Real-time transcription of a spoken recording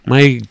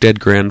My dead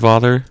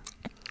grandfather,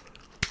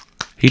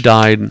 he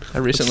died. I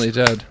recently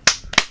did.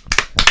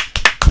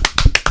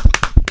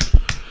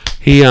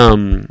 He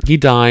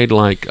died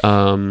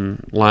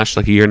last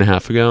a year and a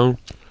half ago,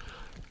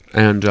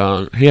 and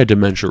he had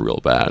dementia real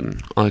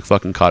bad, like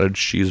fucking cottage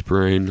cheese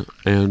brain,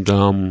 and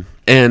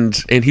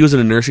he was in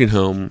a nursing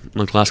home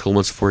like the last couple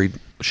months before he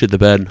shit the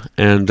bed,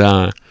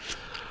 and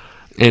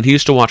he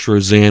used to watch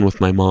Roseanne with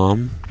my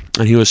mom,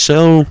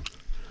 and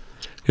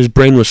his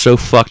brain was so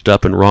fucked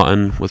up and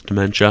rotten with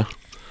dementia,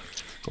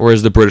 or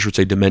as the British would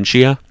say,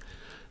 dementia.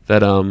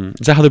 That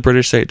is that how the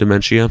British say it,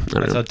 dementia?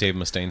 That's how Dave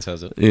Mustaine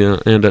says it. Yeah,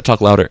 and talk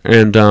louder.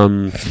 And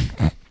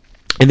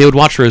they would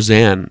watch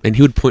Roseanne, and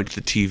he would point to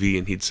the TV,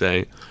 and he'd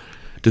say,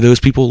 "Do those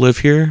people live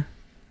here?"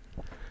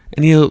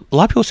 And a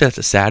lot of people say that's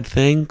a sad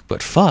thing,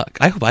 but fuck,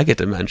 I hope I get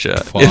dementia.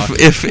 Fuck,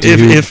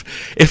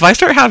 If I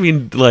start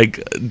having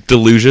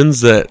delusions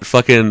that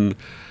fucking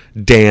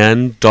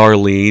Dan,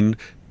 Darlene,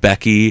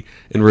 Becky,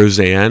 and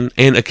Roseanne,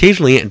 and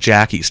occasionally Aunt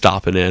Jackie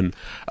stopping in,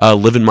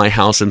 live in my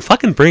house, and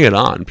fucking bring it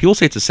on. People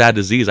say it's a sad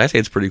disease. I say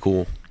it's pretty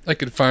cool. I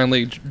could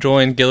finally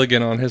join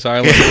Gilligan on his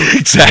island.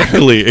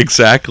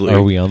 Exactly.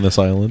 Are we on this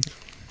island?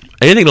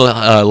 Anything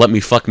to let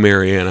me fuck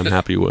Marianne, I'm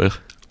happy with.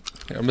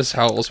 Yeah, Miss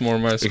Howell's more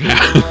my speed.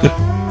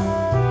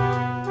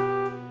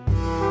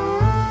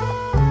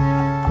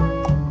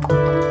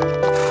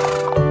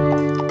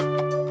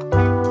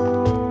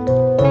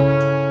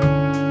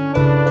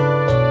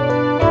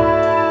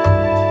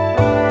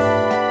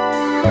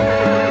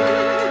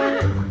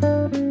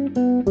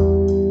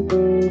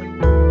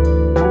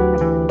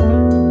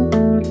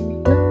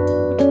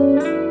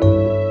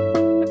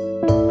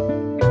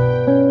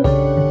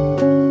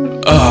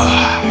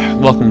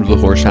 Welcome to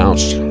the Horse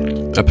House,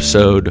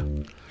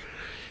 episode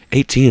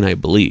 18, I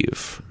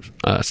believe.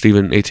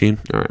 Steven, 18?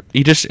 All right.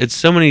 It's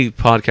so many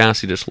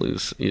podcasts, you just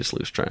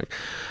lose track.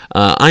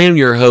 I am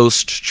your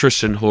host,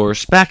 Tristan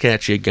Horse, back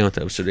at you again with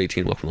episode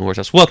 18, Welcome to the Horse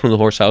House. Welcome to the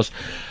Horse House.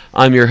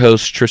 I'm your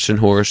host, Tristan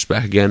Horse,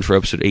 back again for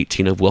episode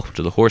 18 of Welcome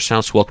to the Horse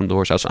House. Welcome to the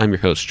Horse House. I'm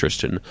your host,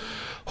 Tristan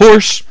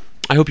Horse.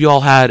 I hope you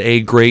all had a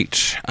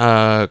great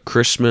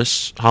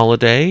Christmas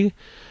holiday.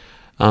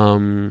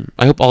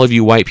 I hope all of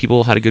you white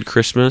people had a good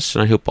Christmas,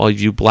 and I hope all of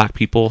you black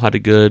people had a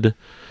good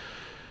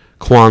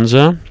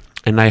Kwanzaa,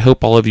 and I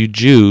hope all of you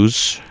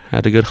Jews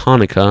had a good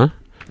Hanukkah.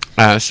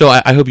 So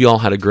I hope you all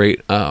had a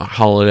great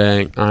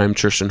holiday. I'm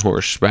Tristan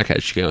Horse, back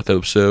at you again with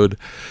episode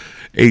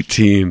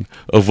 18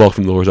 of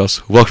Welcome to the Horse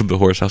House. Welcome to the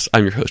Horse House.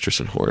 I'm your host,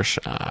 Tristan Horse.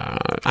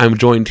 I'm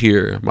joined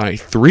here by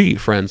 3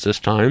 friends this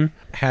time.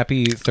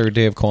 Happy 3rd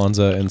day of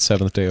Kwanzaa and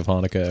 7th day of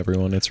Hanukkah,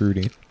 everyone. It's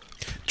Rudy.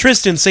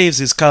 Tristan saves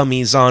his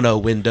cummies on a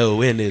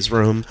window in his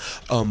room,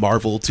 a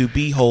marvel to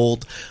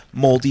behold,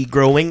 moldy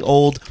growing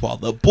old, while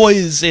the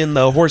boys in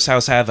the horse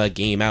house have a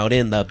game out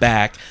in the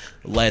back.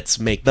 Let's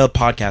make the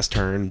podcast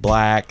turn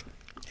black.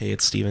 Hey,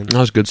 it's Steven. That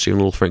was good seeing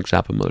little Frank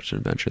Zappa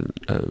motion mention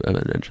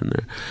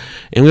there.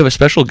 And we have a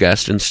special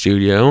guest in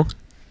studio.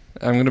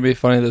 I'm going to be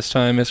funny this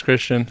time, Miss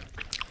Christian.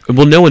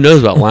 Well, no one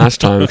knows about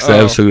last time because the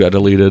episode got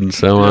deleted.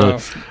 So,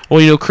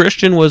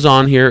 Christian was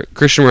on here.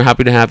 Christian, we're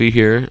happy to have you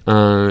here.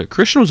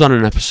 Christian was on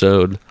an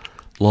episode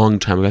long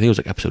time ago. I think it was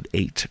like episode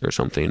 8 or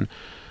something.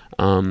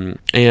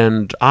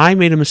 And I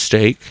made a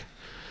mistake.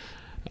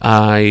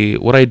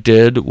 What I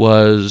did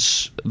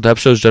was the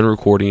episode's done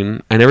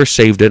recording. I never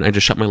saved it. I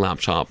just shut my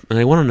laptop, and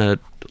I went on a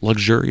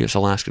luxurious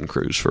Alaskan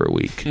cruise for a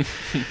week.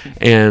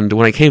 And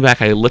when I came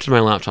back, I lifted my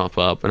laptop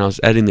up, and I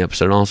was editing the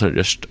episode, and all of a sudden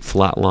it just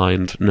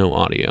flatlined, no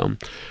audio.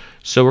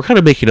 So we're kind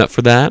of making up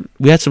for that.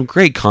 We had some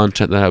great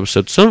content that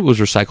episode. Some of it was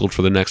recycled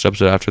for the next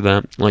episode after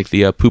that, like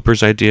the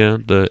poopers idea,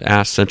 the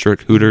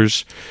ass-centric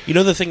Hooters. You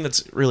know the thing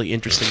that's really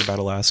interesting about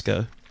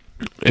Alaska?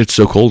 It's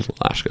so cold in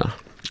Alaska.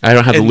 I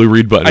don't have the Lou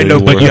Reed button I know,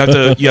 anymore.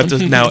 but you have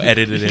to now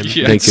edit it in.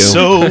 Yeah. Thank you.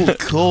 So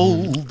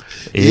cold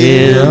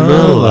in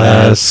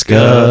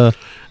Alaska.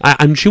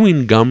 I'm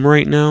chewing gum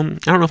right now. I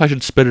don't know if I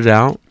should spit it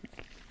out.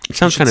 It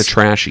sounds kind of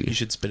trashy. You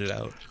should spit it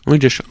out. Let me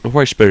just,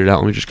 before I spit it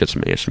out, let me just get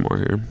some ASMR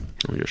here.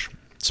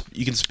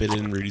 You can spit it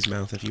in Rudy's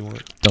mouth if you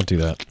want. Don't do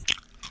that.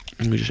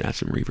 Let me just add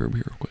some reverb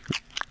here real quick.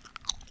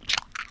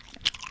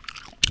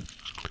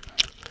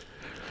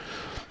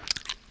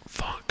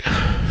 Fuck.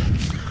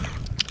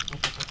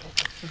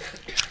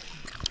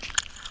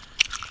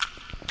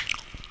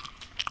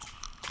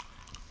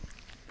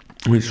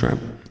 Let me try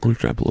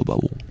a little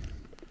bubble.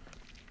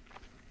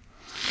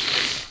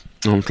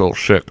 I'm so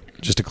sick.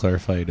 Just to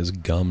clarify, it is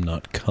gum,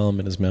 not cum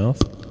in his mouth.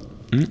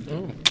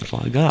 That's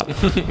all I got.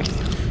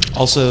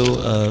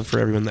 Also, for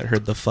everyone that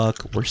heard the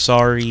fuck, we're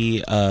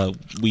sorry.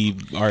 We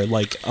are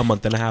like a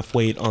month and a half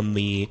wait on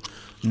the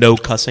no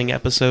cussing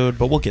episode,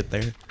 but we'll get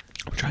there.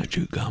 I'm trying to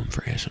chew gum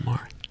for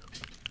ASMR.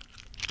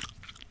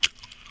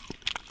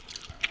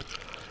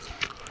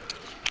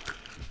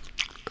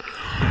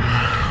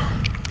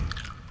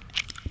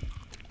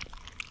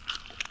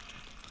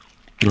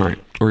 Alright,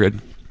 we're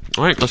good.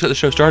 Alright, let's get the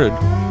show started.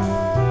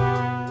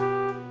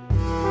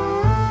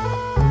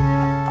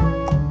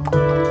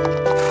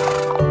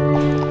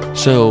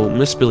 So,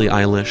 Miss Billie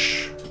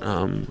Eilish,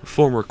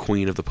 former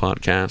queen of the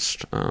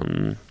podcast,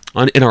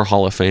 in our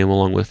Hall of Fame,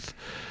 along with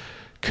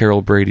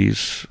Carol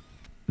Brady's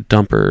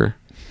dumper.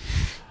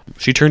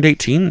 She turned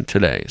 18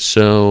 today.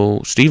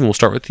 So, Steven, we'll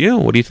start with you.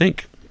 What do you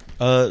think?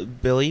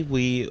 Billy,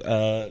 we,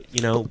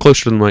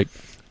 Closer to the mic.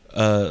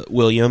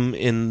 William,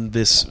 in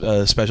this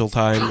special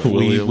time, we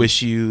William.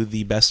 wish you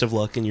the best of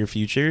luck in your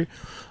future.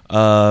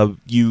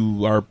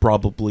 You are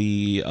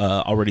probably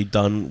already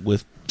done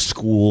with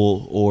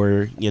school,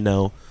 or you're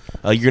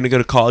going to go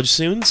to college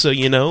soon. So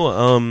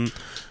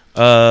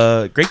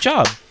great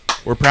job.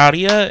 We're proud of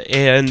you.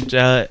 And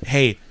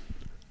hey,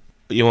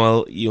 you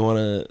want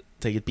to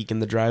take a peek in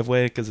the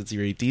driveway because it's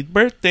your 18th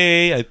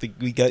birthday? I think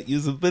we got you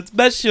something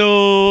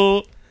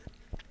special.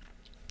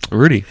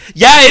 Rudy.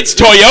 Yeah, it's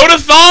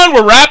Toyotathon.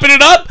 We're wrapping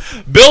it up.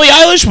 Billie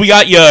Eilish, we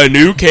got you a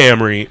new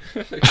Camry.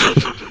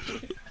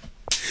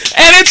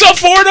 And it's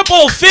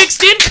affordable,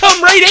 fixed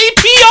income rate,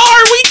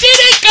 APR. We did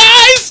it,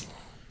 guys.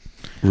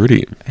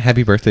 Rudy.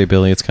 Happy birthday,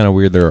 Billy. It's kind of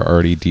weird there are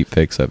already deep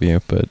fakes of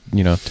you, but,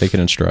 take it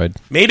in stride.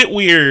 Made it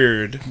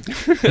weird.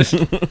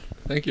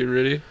 Thank you,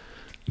 Rudy.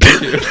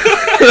 Thank you.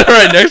 All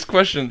right, next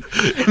question.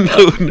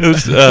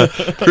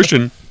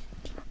 Christian.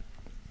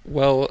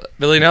 Well,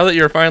 Billy, now that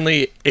you're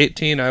finally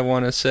 18, I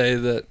want to say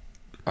that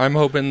I'm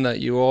hoping that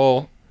you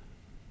all...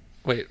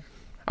 Wait.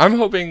 I'm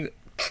hoping,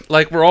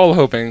 like we're all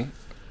hoping...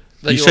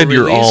 that You said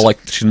you're release... all like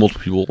she's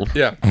multiple people.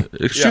 Yeah.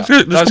 There's Yeah, a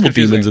that was couple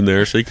confusing. demons in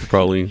there, so you could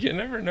probably. You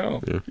never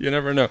know. Yeah. You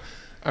never know.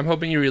 I'm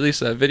hoping you release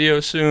that video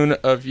soon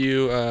of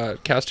you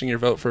casting your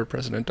vote for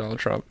President Donald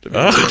Trump. To be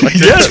elected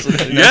president of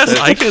the United yes,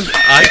 States. I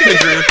can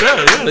agree with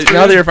that. Yeah,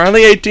 Now that you're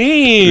finally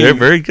 18. They're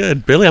very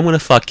good, Billy. I'm gonna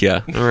fuck you.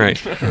 All right.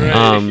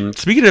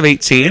 Speaking of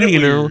 18, Made it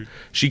weird.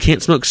 she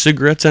can't smoke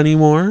cigarettes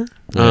anymore.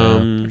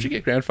 Would you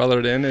get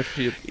grandfathered in if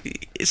you...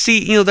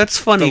 See, that's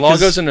funny. The law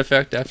 'cause, goes into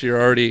effect after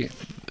you're already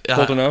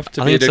old enough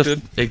to I be think it's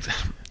addicted?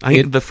 I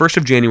think the 1st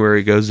of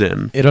January goes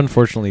in. It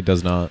unfortunately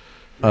does not.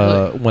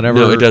 Really? Whenever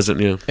No, it doesn't.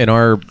 Yeah. in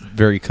our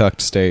very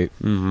cucked state,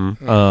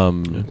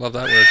 Mm-hmm. Love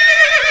that word.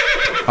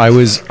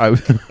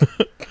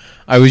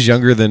 I was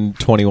younger than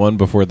 21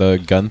 before the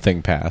gun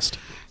thing passed.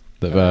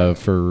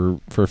 For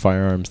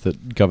firearms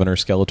that Governor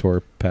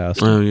Skeletor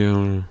passed. Oh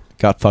yeah.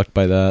 Got fucked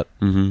by that.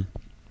 Mm-hmm.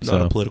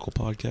 Not a political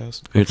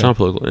podcast. It's not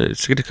political.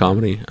 It's a good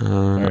comedy.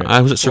 right.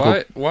 I was at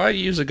Circle. Why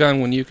use a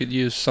gun when you could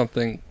use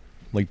something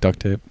Like duct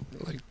tape.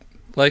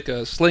 like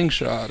a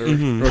slingshot or,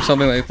 Mhm. or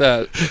something like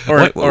that, or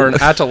What- or an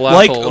atalaffle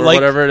Like- or like-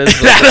 whatever it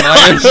is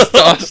that the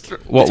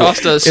Mayans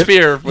tossed a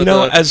spear with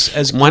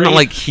as Why not great-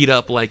 like heat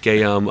up like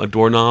a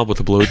doorknob with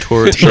a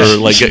blowtorch, or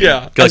like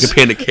Yeah. like a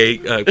pan of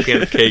cake, a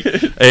can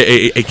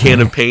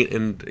of paint,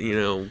 and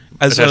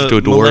as attach it a to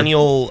a door.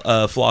 millennial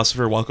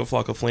philosopher, Waka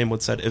Flocka Flame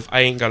would said, if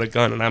I ain't got a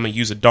gun and I'm gonna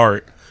use a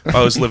dart, if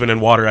I was living in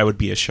water, I would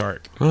be a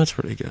shark. Oh, that's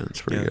pretty good. That's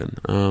pretty Yeah.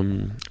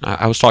 good.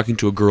 I was talking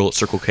to a girl at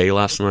Circle K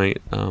last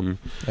night.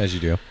 As you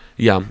do.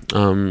 Yeah,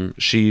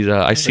 she.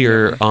 I see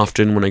her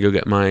often when I go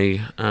get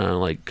my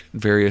like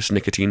various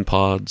nicotine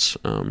pods.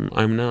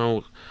 I'm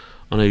now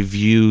on a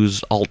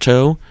Views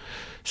Alto.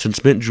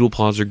 Since mint jewel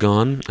pods are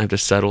gone, I have to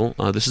settle.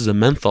 This is a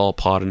menthol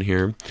pod in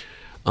here,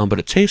 but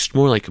it tastes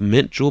more like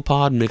mint jewel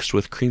pod mixed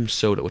with cream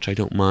soda, which I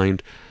don't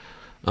mind.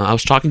 I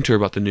was talking to her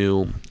about the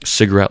new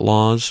cigarette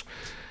laws,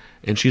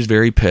 and she's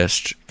very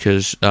pissed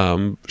because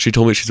she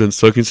told me she's been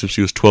smoking since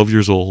she was 12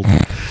 years old.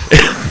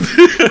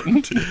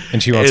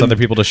 And she wants And- other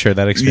people to share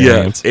that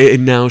experience. Yeah,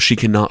 and now she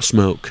cannot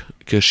smoke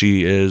because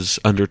she is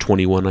under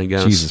 21, I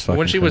guess. Jesus fucking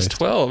when she was Christ.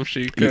 12,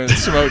 she couldn't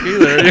smoke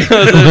either.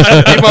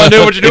 Keep on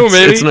doing what you're doing,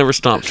 baby. It's never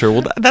stopped her.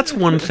 Well, that's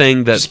one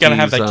thing that Just gotta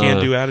have that these,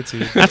 can-do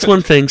attitude. That's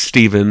one thing,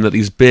 Steven, that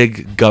these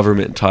big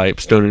government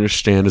types don't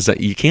understand is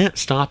that you can't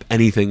stop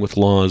anything with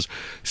laws.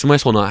 So you might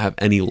as well not have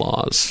any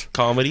laws.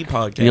 Comedy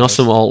podcast. And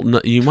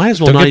you might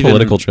as well Don't not get even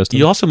political, Tristan.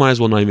 You also might as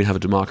well not even have a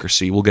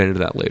democracy. We'll get into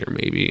that later,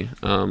 maybe.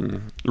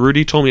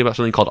 Rudy told me about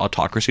something called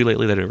autocracy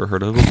lately that I've never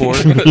heard of before,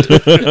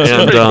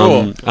 and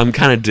cool. I'm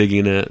kind of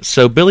digging it.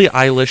 So, Billie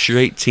Eilish, you're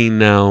 18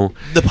 now.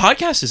 The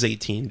podcast is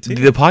 18 too.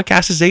 The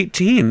podcast is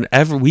 18.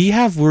 We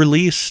have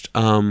released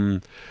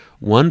one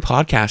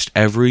podcast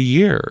every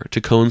year to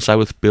coincide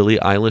with Billie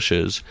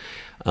Eilish's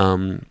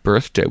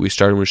birthday. We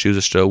started when she was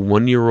just a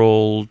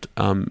 1-year-old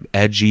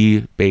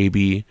edgy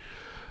baby,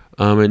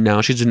 and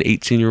now she's an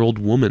 18-year-old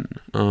woman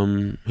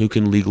who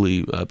can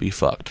legally be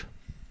fucked.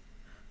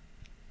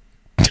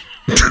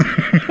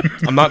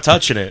 I'm not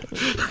touching it.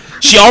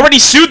 She already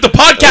sued the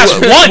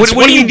podcast once.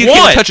 What do you You want?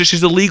 can't touch it.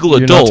 She's a legal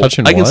You're not adult.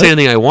 touching I can what? say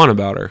anything I want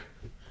about her.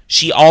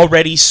 She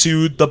already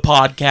sued the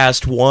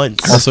podcast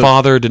once. Her Also-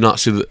 father did not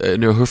sue.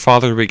 No, her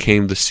father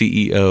became the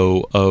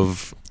CEO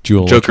of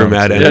Jewel Joker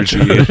Electronics.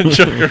 Mad Energy.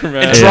 Joker,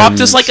 man. And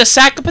dropped us like a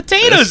sack of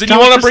potatoes. And you It's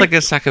want to just bring like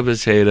a sack of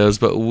potatoes,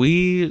 but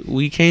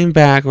we came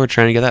back. We're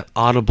trying to get that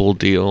Audible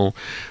deal.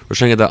 We're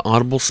trying to get that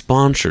Audible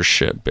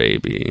sponsorship,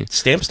 baby.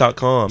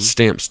 Stamps.com.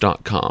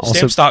 Stamps.com.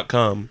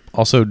 Stamps.com.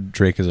 Also,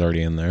 Drake is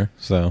already in there,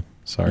 so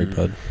sorry,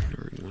 bud.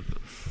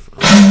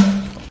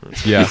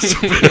 Yeah,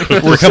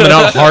 we're coming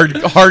out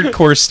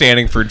hardcore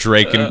standing for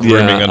Drake and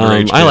grooming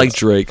underage. I kids. like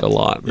Drake a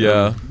lot.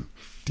 Yeah,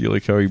 Do you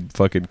like how he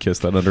fucking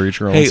kissed that underage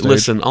girl? Hey, on stage?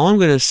 listen. All I'm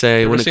gonna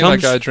say Ever when it seen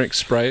comes that guy drink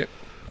Sprite?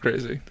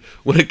 Crazy.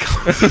 when it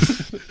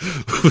comes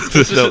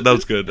that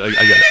was good. I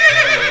got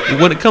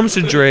it. When it comes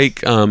to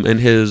Drake and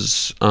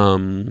his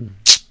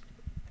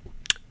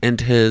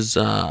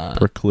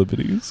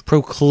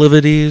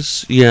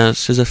proclivities.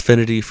 yes, his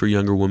affinity for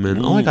younger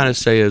women. All I gotta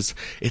say is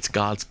it's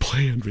God's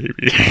plan, baby.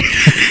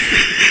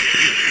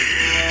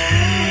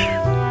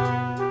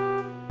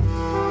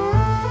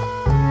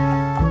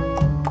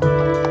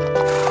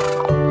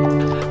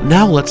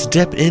 Now let's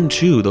dip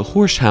into the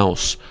Horse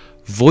House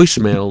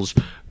voicemails,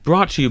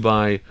 brought to you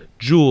by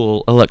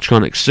Juul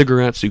Electronic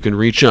Cigarettes. You can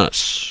reach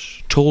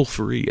us toll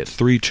free at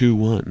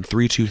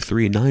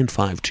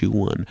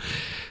 321-323-9521.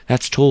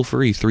 That's toll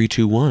free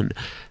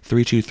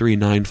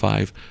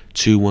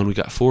 321-323-9521. We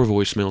got 4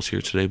 voicemails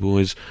here today,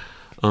 boys.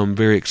 I'm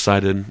very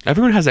excited.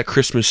 Everyone has that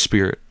Christmas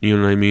spirit, you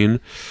know what I mean?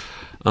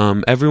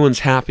 Everyone's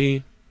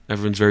happy.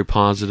 Everyone's very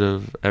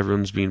positive.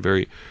 Everyone's being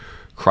very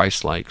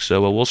Christ-like.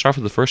 So we'll start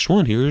with the first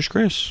one. Here's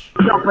Chris.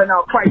 Jumping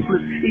out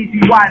priceless,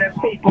 easy wide and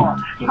paper.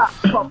 Hot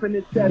pumping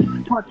his chest,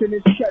 punching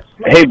his chest.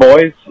 Hey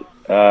boys,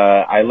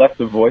 I left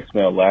a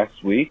voicemail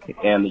last week,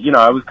 and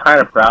I was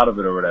kind of proud of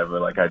it or whatever.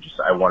 Like I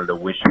wanted to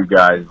wish you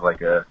guys like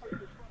a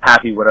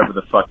happy whatever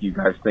the fuck you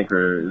guys think,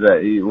 or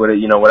that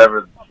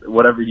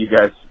whatever you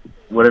guys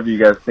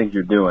think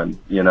you're doing,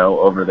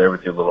 over there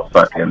with your little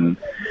fucking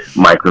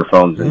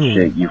microphones and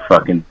shit. You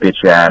fucking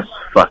bitch ass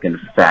fucking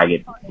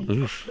faggot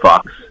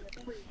fucks.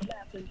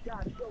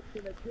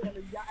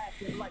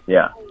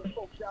 Yeah,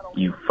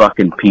 you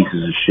fucking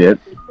pieces of shit.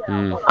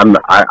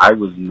 I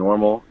was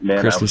normal,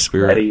 man. Christmas I was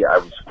spirit. ready. I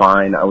was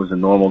fine. I was a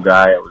normal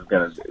guy. I was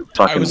gonna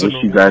fucking wish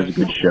you guys a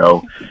good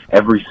show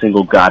every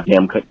single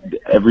goddamn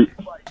every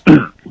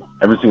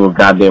single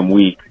goddamn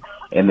week,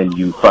 and then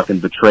you fucking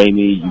betray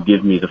me. You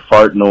give me the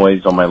fart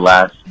noise on my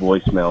last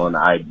voicemail, and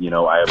I.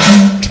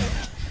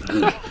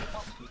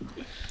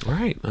 All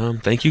right.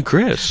 Thank you,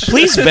 Chris.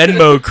 Please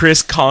Venmo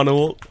Chris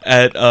Connell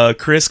at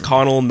Chris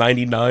Connell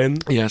 99.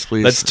 Yes,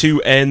 please. That's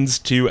 2 N's,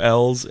 2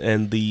 L's,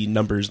 and the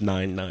number's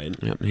 99.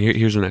 Yep.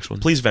 Here's the next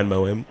one. Please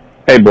Venmo him.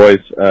 Hey boys,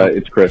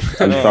 it's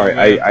Chris. I'm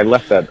sorry. I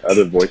left that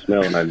other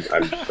voicemail, and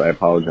I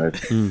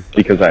apologize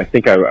because I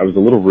think I was a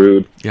little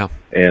rude. Yeah.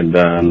 And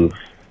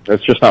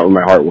that's just not where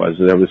my heart was.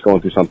 I was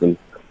going through something.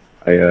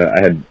 I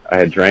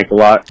had drank a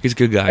lot. He's a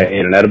good guy. I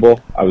ate an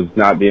edible. I was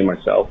not being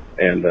myself,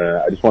 and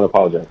I just want to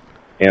apologize.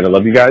 And I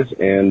love you guys,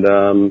 and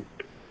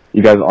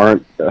you guys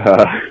aren't.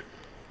 I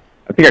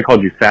think I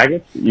called you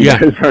faggots. You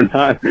guys are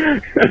not.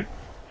 The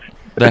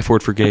F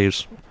word for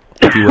gays,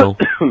 if you will.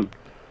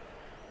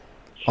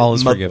 All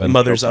is forgiven.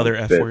 Mother's other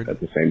F word. At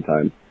the same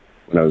time,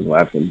 when I was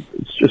laughing,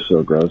 it's just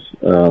so gross.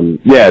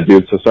 Yeah,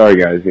 dude. So sorry,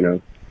 guys.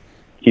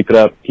 Keep it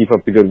up. Keep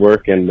up the good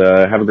work, and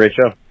have a great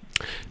show.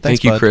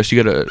 Thank you, bud. Chris.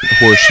 You got a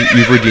horse.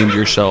 You've redeemed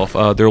yourself.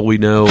 There will be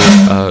no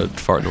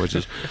fart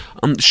noises.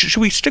 Should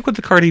we stick with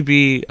the Cardi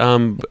B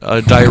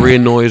diarrhea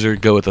noise, or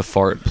go with the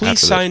fart?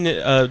 Please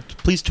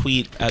please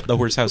tweet at the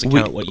Horse House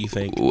account what you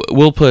think.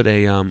 We'll put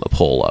a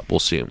poll up. We'll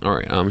see. All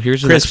right.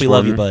 Here's the Chris, next we one.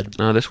 love you, bud.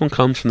 This one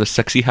comes from the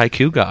sexy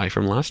haiku guy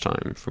from last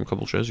time, from a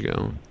couple shows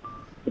ago.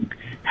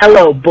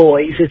 Hello,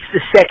 boys. It's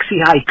the sexy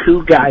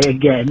haiku guy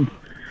again.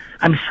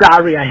 I'm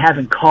sorry I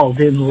haven't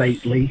called in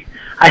lately.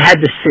 I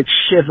had to sit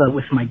shiva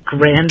with my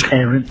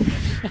grandparents.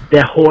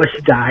 Their horse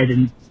died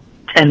in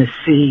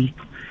Tennessee.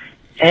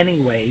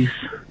 Anyways,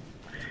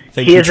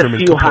 Thank you, here's a Truman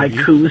few Capote.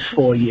 haikus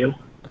for you.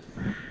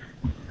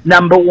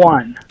 Number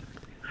 1.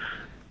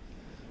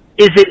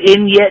 Is it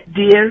in yet,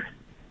 dear?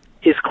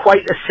 Is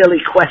quite a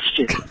silly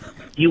question.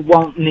 You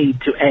won't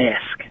need to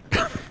ask.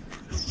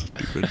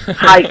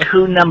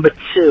 Haiku number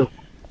 2.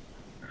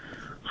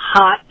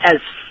 Hot as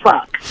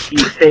fuck,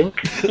 you think?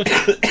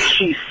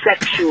 She's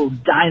sexual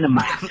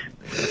dynamite.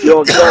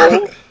 Your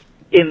goal?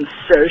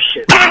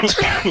 Insertion.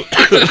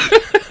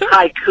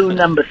 Haiku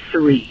number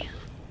 3.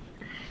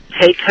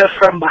 Take her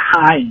from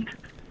behind.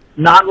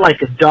 Not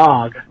like a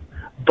dog,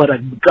 but a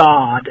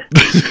god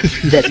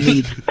that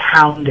needs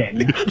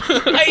pounding.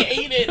 I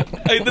hate it.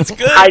 That's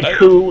good.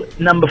 Haiku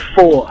number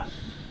 4.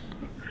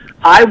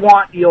 I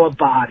want your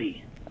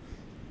body.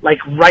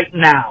 Like right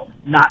now,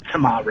 not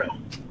tomorrow.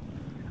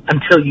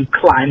 Until you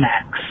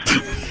climax.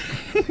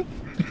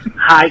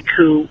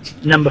 Haiku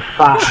number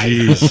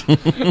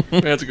 5.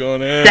 That's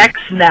going in. Sex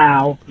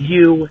now,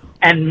 you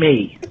and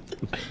me.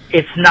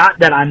 It's not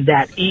that I'm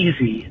that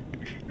easy.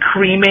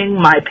 Creaming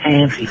my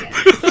panties.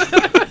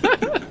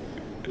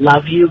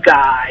 Love you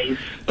guys.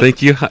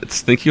 Thank you,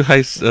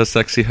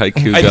 sexy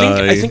haiku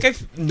guy. I think I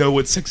know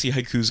what Sexy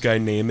Haiku's guy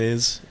name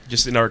is.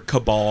 Just in our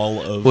cabal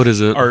of What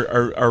is it?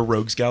 Our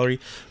rogues gallery.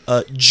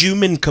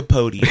 Juman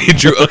Capote.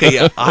 Drew, okay,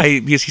 yeah,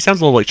 yes, he sounds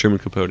a little like Truman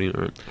Capote.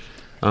 All right.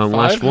 5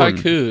 last one.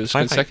 haikus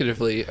 5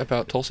 consecutively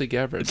about Tulsi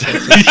Gabbard.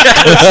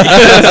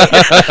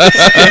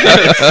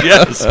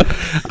 yes.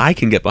 I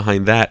can get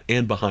behind that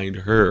and behind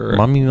her.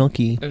 Mommy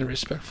Milky. In a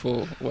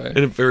respectful way.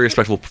 In a very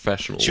respectful,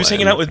 professional She was way.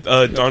 hanging out with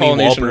Donnie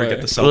Polynesian Wahlberg way.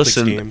 at the Celtics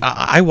Listen, game.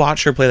 I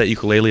watch her play that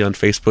ukulele on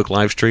Facebook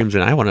live streams,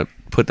 and I want to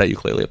put that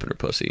ukulele up in her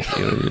pussy.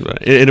 You know what I mean?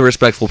 But in a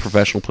respectful,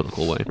 professional,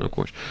 political way, of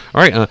course.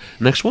 All right,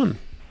 next one.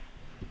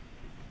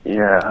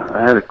 Yeah,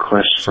 I had a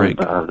question Frank.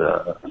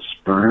 about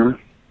sperm.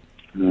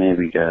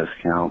 Maybe you guys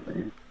can help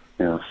me.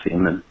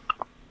 Semen.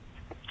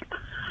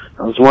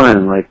 I was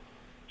wondering, like,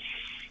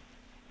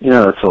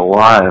 it's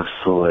alive,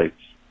 so, like,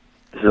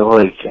 is it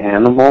like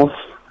animals?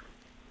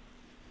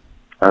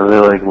 Are they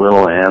like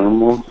little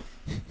animals?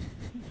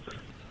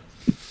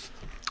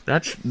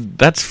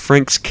 That's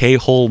Frank's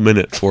K-hole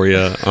minute for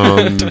you.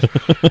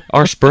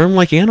 Are sperm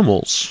like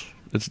animals?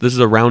 This is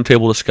a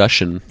roundtable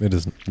discussion. It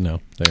is no.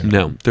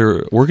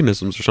 They're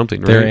organisms or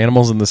something, right? They're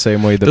animals in the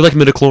same way that They're like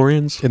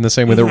midichlorians. in the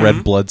same way that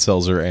red blood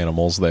cells are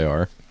animals. They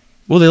are.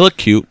 Well, they look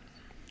cute.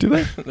 Do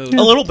they?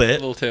 A little bit.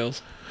 Little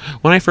tails.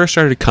 When I first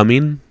started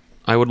coming,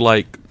 I would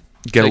get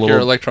Take a little. your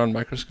electron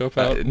microscope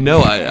out. No,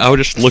 I would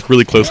just look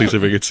really closely so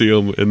if I could see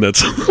them, and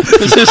that's.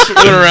 Just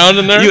swing around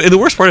in there. And the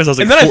worst part is I was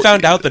like. And then I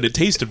found out that it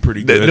tasted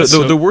pretty good.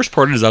 The worst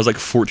part is I was like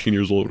 14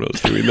 years old when I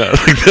was doing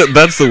that.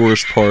 That's the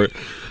worst part.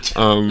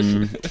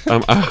 I'm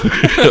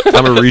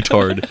a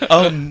retard.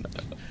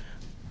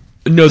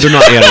 No, they're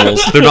not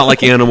animals. They're not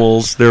like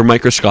animals. They're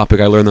microscopic.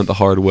 I learned that the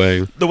hard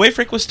way. The way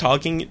Frank was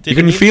talking, You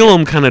can feel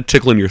them kind of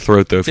tickling your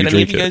throat though if Did you any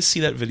drink of you it. guys see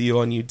that video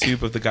on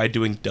YouTube of the guy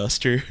doing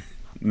duster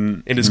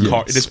in his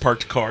car, in his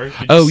parked car? Did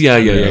you Oh see yeah,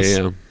 that?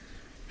 yeah.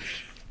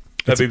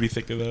 That made me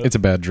think of that. It's a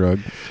bad drug.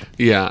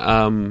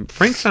 Yeah.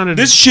 Frank sounded.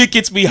 This shit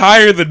gets me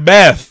higher than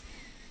meth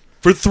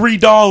for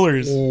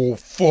 $3. Oh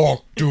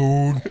fuck,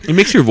 dude. It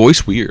makes your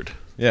voice weird.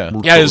 Yeah.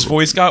 Yeah, his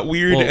voice got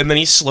weird, Well- and then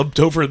he slumped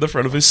over in the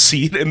front of his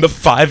seat, and the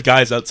 5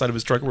 guys outside of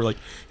his truck were like,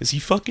 "Is he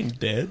fucking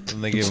dead?"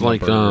 And they gave It's him a like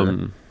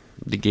burger.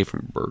 they gave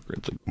him a burger.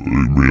 It's like,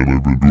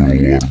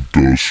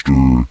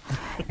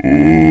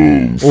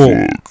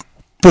 Oh,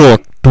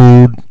 fuck,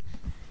 dude.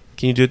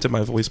 Can you do it to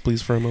my voice,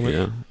 please, for a moment?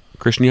 yeah.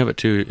 Christian, you have it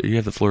too. You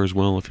have the floor as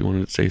well if you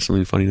wanted to say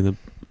something funny in the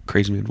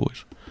crazy man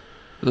voice.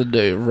 The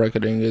day of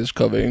reckoning is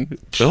coming.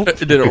 Oh. It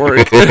didn't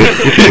work. Why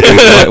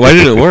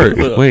didn't it work?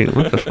 Wait,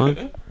 what the fuck?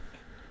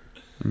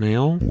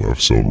 Male? Laugh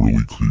sound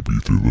really creepy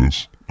through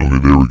this. Okay,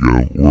 there we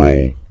go.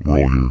 We're all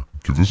here.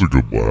 Give this a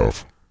good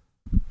laugh.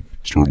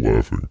 Start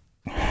laughing.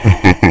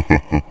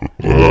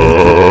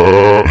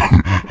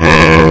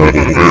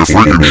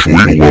 Freaking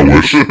sweet,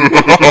 Lois.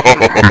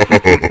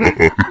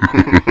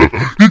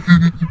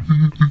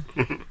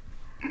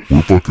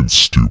 We're fucking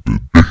stupid.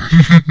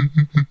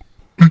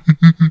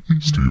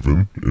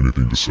 Steven,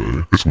 anything to say?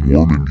 It's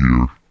warm in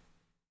here.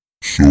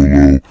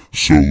 Solo,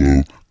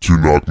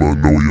 Tunakma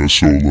Noya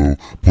Solo,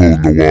 Po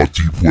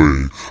Nawati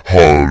Play,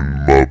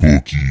 Han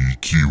Mabuki,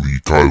 Kili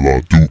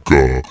Kaila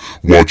Duka,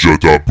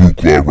 Wajada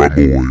Bukla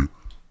Ramoy,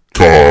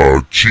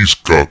 Ka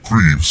Chiska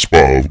Kriv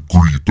Spa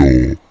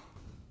Grido.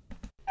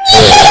 What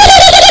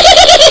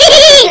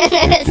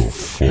the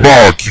fuck?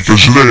 Ma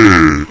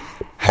Kikajle!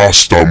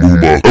 Hasta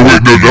Muma. Oh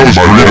wait, no, that was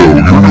Greedo. You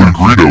were doing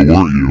Greedo,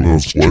 weren't you? That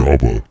was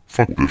Jabba.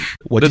 Fuck this shit.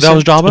 What That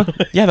was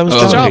Jabba? Yeah, that was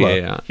Oh, Jabba.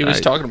 yeah. He was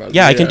talking about.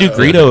 Yeah, I can do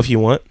Greedo if you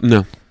want.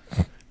 No.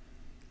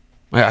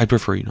 I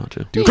prefer you not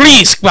to.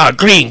 Grease,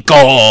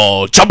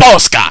 Gringo,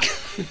 Chaboska,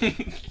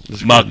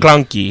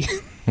 McClunky.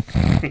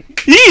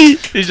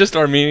 He's just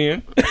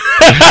Armenian.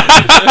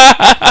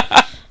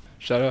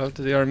 Shout out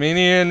to the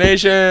Armenian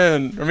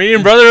nation,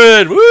 Armenian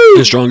Brotherhood. Woo!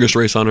 The strongest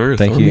race on earth.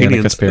 Thank you, Anna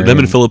Armenians. Kasparian. Them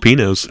and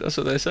Filipinos. That's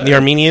what they say. The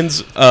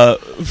Armenians,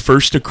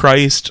 first to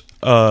Christ,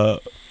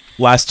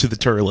 last to the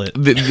turlet.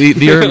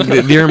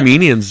 The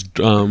Armenians,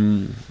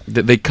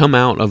 they come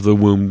out of the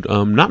womb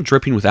not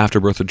dripping with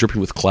afterbirth, but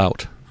dripping with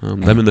clout.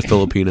 Them and the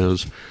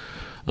Filipinos.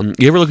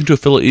 You ever look into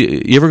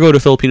you ever go to a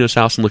Filipino's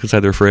house and look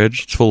inside their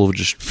fridge? It's full of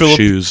just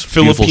shoes,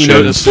 beautiful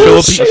shoes.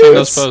 I've seen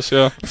those posts,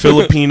 yeah.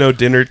 Filipino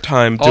dinner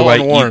time. All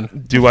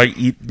unworn. Do I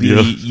eat the Yeah.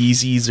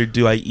 Yeezys or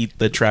do I eat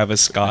the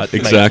Travis Scott?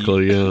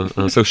 Exactly, yeah.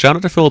 So shout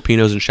out to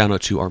Filipinos and shout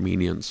out to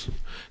Armenians.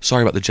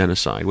 Sorry about the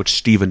genocide, which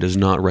Steven does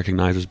not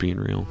recognize as being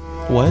real.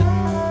 Nike? What?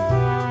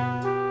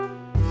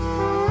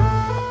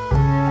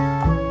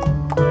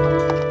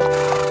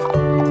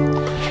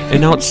 And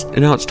now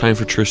it's time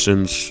for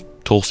Tristan's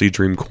Tulsi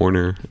Dream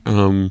Corner.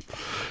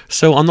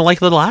 So on the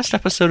last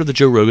episode of the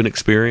Joe Rogan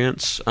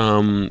Experience,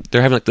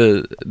 they're having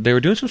they were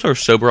doing some sort of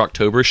sober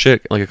October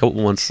shit, like a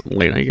couple months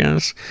late, I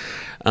guess.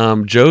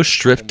 Joe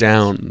stripped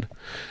down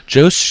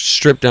to his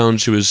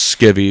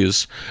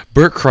skivvies.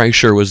 Bert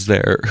Kreischer was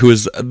there, who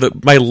is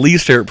my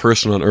least favorite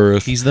person on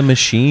earth. He's the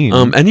machine.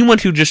 Anyone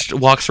who just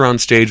walks around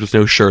stage with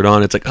no shirt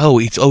on, it's like, oh,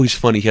 it's always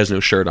funny he has no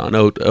shirt on.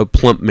 Oh, a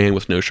plump man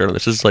with no shirt on.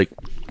 This is like,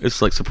 it's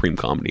like supreme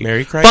comedy.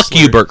 Mary Fuck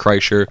Chrysler. you, Bert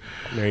Kreischer.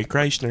 Mary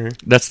Kreischer.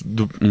 That's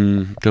the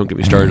don't get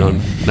me started on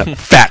that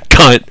fat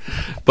cunt.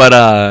 But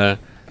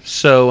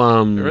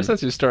Ever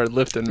since you started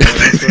lifting, man,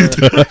 I swear.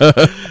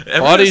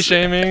 Body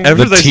shaming.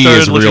 Ever The since I T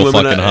started is lifting real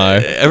women, fucking high.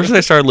 Ever since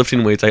I started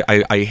lifting weights,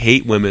 I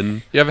hate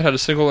women. You haven't had a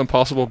single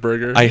Impossible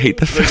Burger. I hate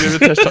the.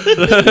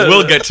 the.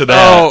 We'll get to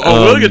that.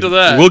 We'll get to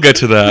that. We'll get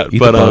to that. Eat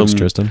but the bugs,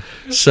 Tristan.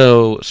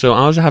 So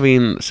I was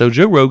having. So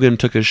Joe Rogan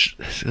took a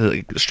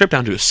stripped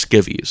down to his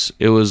skivvies.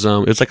 It was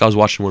it's like I was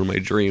watching one of my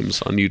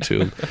dreams on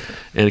YouTube,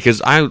 and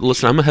because I'm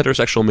a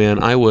heterosexual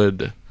man, I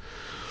would.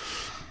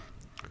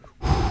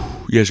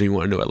 You guys don't even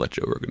want to know what I let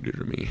Joe Rogan do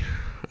to me.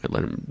 I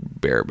let him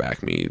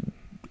bareback me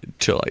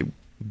until I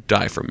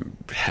die from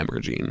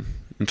hemorrhaging,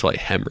 until I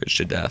hemorrhage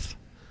to death.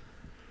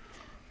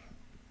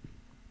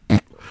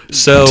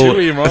 So,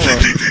 Do your mama.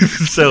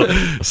 it's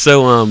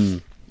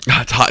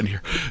hot in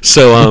here.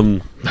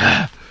 So,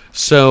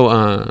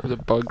 There's a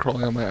bug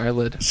crawling on my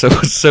eyelid.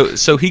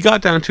 So he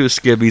got down to his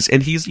skivvies,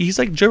 and he's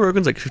like, Joe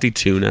Rogan's like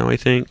 52 now, I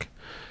think.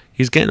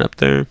 He's getting up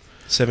there.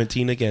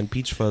 17 again,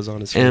 peach fuzz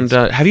on his face. And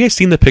have you guys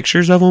seen the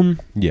pictures of him?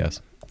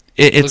 Yes.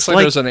 It's Looks like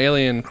there's an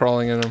alien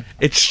crawling in him.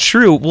 It's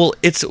true. Well,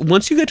 it's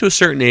once you get to a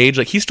certain age,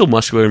 like he's still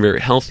muscular and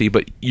very healthy,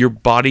 but your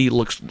body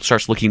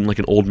starts looking like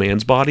an old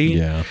man's body.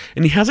 Yeah.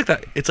 And he has like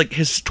that. It's like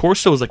his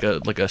torso is like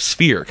a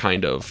sphere,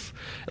 kind of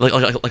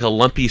like a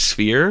lumpy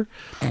sphere.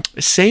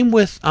 Same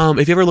with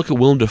if you ever look at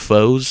Willem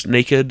Dafoe's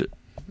naked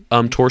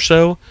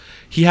torso,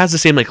 he has the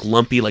same like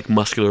lumpy like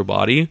muscular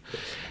body,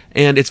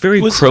 and it's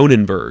very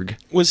Cronenberg.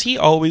 Was he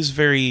always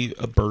very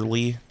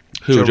burly?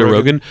 Who, Joe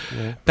Rogan?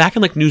 Yeah. Back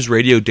in like news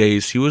radio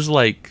days, he was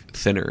like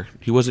thinner.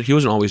 He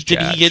wasn't always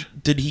jacked.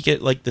 Did he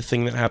get like the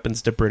thing that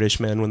happens to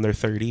British men when they're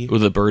 30?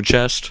 With a bird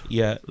chest?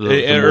 Yeah.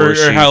 The or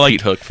Morrissey how like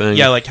Pete Hook thing.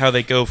 Yeah, like how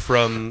they go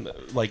from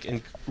like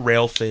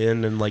rail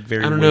thin and like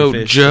very I don't know.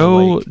 wayfish Joe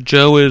to, like,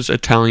 Joe is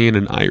Italian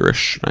and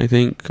Irish, I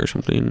think, or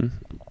something.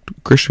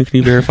 Christian, can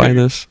you verify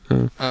this?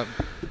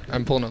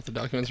 I'm pulling up the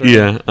documents right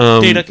Yeah.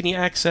 data can you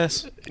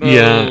access?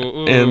 Yeah,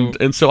 Oh,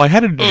 and so I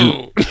had a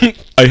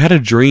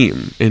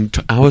dream,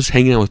 and I was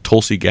hanging out with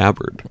Tulsi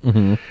Gabbard,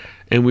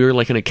 and we were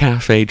like in a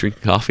cafe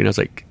drinking coffee, and I was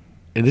like,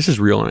 and this is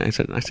real, and I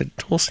said,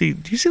 Tulsi,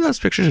 do you see those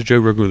pictures of Joe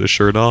Rogan with his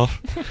shirt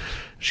off?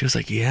 She was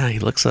like, yeah, he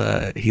looks,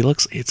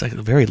 it's like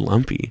very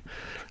lumpy.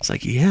 It's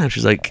like, yeah,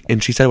 she's like,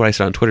 and she said what I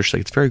said on Twitter. She's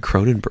like, it's very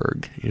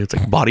Cronenberg, it's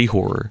like body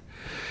horror.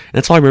 And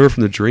that's all I remember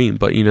from the dream.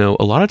 But,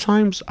 a lot of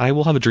times I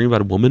will have a dream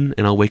about a woman,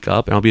 and I'll wake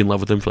up, and I'll be in love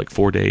with them for like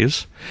 4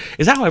 days.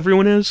 Is that how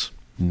everyone is?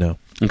 No.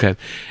 Okay.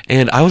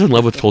 And I was in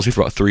love with Tulsi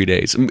for about 3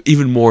 days.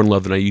 Even more in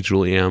love than I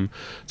usually am.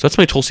 So that's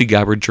my Tulsi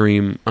Gabbard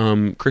dream.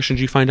 Christian,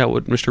 did you find out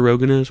what Mr.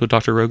 Rogan is? What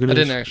Dr. Rogan is? I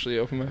didn't actually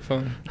open my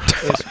phone.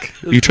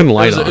 You turned the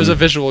light on. It was a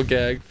visual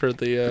gag for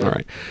the all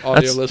right.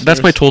 audio listeners.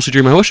 That's my Tulsi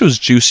dream. I wish it was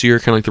juicier,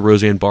 kind of like the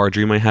Roseanne Barr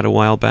dream I had a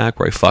while back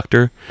where I fucked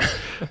her.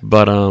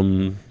 But,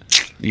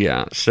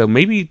 yeah, so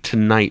maybe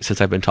tonight, since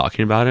I've been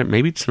talking about it,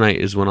 maybe tonight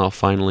is when I'll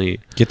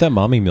finally Get that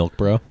mommy milk,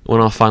 bro. take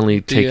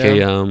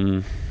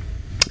DM.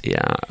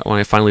 when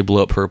I finally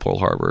blow up Pearl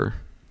Harbor.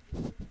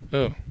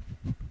 Oh,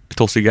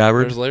 Tulsi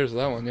Gabbard, there's layers of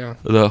that one, yeah.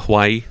 the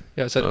Hawaii,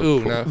 Yeah, I said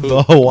ooh, not who.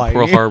 The Hawaii.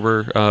 Pearl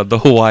Harbor, the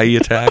Hawaii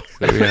attack.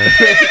 That we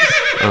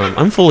had.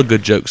 I'm full of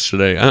good jokes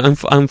today.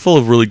 I'm full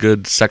of really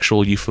good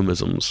sexual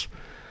euphemisms.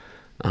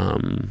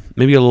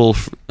 Maybe a little.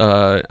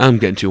 I'm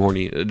getting too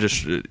horny.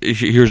 Just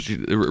here's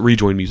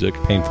rejoin music.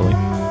 Painfully.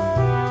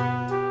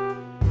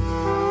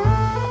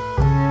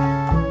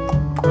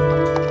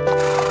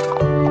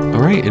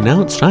 All right, and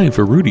now it's time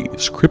for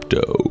Rudy's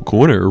Crypto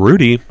Corner.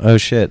 Rudy. Oh,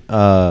 shit.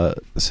 So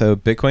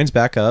Bitcoin's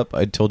back up.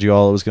 I told you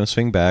all it was going to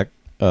swing back.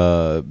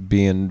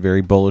 Being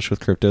very bullish with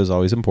crypto is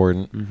always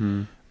important.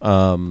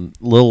 Mm-hmm.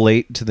 Little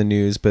late to the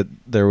news, but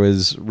there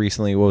was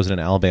recently, what was it, an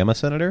Alabama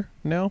senator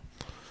now?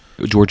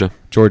 Georgia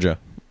governor.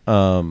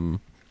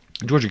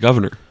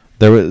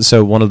 There was,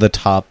 so one of the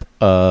top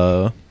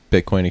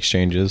Bitcoin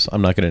exchanges,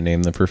 I'm not going to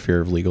name them for fear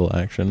of legal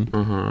action.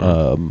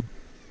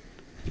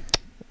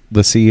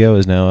 The CEO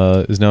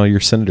is now your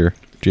senator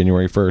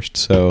January 1st.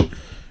 So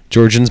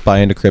Georgians buy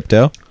into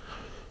crypto.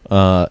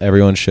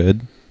 Everyone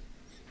should.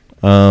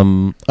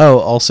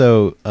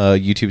 Also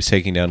YouTube's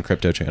taking down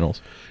crypto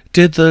channels.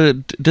 Did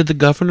the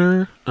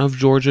governor of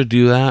Georgia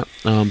do that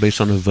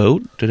based on a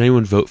vote? Did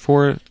anyone vote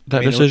for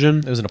that decision?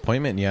 It was an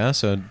appointment, yeah.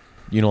 So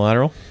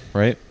unilateral,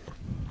 right?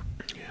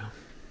 Yeah.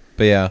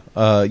 But yeah,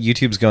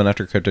 YouTube's going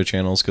after crypto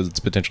channels because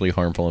it's potentially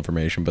harmful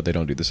information, but they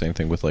don't do the same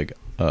thing with like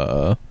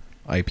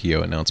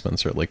IPO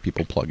announcements or like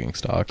people plugging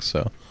stocks.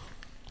 So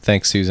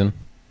thanks, Susan.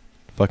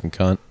 Fucking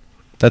cunt.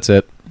 That's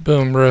it.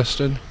 Boom,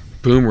 roasted.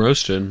 Boom,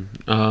 roasted.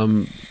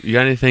 You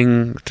got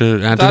anything to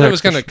add I to thought that? it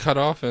was going to cut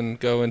off and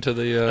go into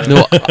the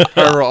No,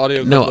 viral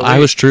audio. no, I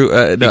was true.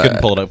 You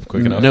couldn't pull it up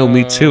quick enough. No,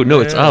 me too. No,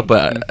 it's man. up.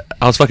 But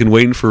I was fucking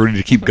waiting for Rudy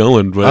to keep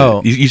going. But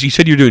Oh. you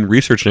said you were doing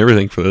research and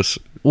everything for this.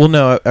 Well,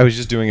 no, I was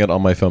just doing it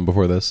on my phone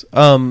before this.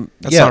 That's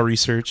yeah. not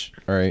research.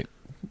 All right,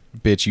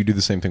 bitch, you do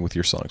the same thing with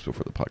your songs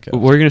before the podcast.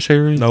 What were you gonna say,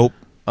 Rudy? Nope.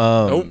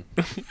 I'm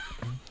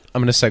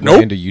gonna segue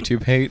Nope. into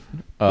YouTube hate.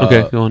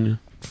 Okay, go on.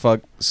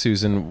 Fuck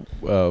Susan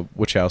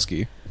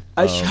Wachowski.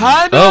 Rudy, listen,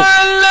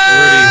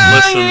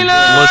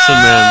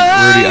 man.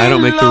 Rudy, I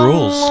don't make the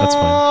rules. That's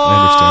fine. I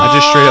understand. I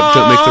just straight up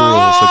don't make the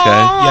rules,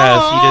 okay? Yeah,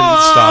 if he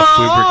didn't stop,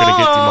 we were going to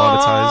get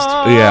demonetized.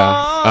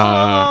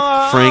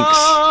 Yeah. Frank's...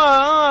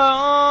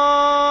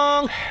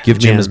 Give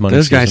Jim Man, his money.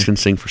 those guys Susan. can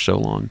sing for so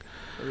long.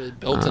 Really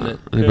built in it.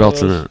 They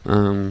built in it.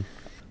 I'm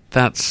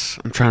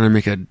trying to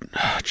make a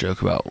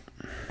joke about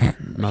I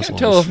Muslims. can't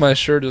tell if my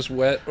shirt is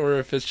wet or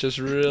if it's just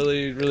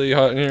really, really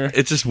hot in here.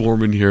 It's just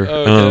warm in here.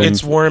 Okay.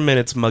 It's warm and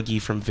it's muggy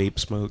from vape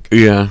smoke.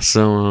 Yeah,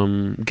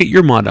 so get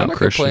your mod I'm out, not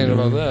Christian.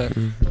 complaining about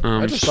that.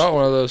 I just bought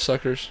one of those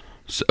suckers.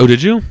 Oh,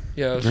 did you?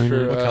 Yeah, it was Very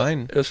for nice. What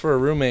kind? It was for a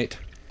roommate.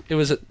 It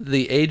was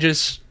the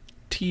Aegis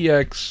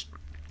TX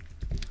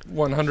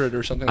 100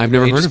 or something. I've like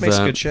never He heard just of makes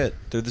that. good shit.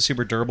 They're the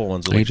super durable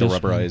ones, like the Aegis?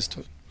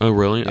 rubberized. Oh,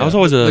 really? I Yeah. was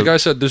always that. The guy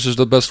said this is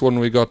the best one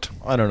we got.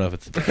 I don't know if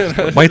it's the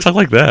best. Why you talk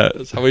like that?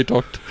 That's how he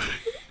talked.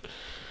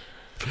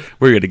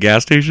 Were you at a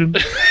gas station?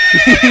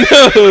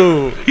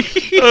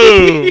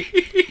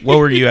 What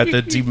were you at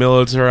the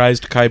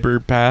demilitarized Khyber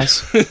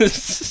Pass?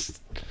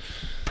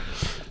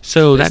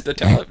 So It's that the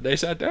talent. They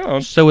sat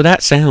down. so with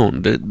that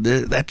sound,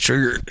 that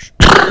triggers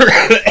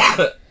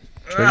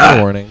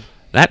Trigger warning.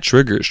 that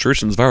triggers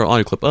Tristan's viral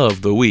audio clip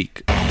of the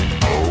week.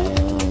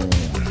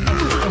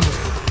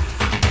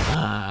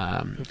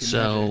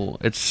 So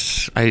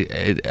it's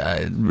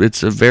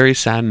it's a very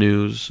sad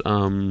news.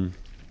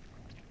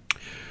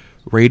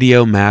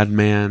 Radio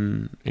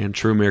madman and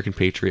true American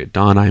patriot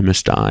Don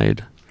Imus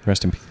died.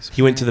 Rest in peace.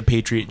 He went to the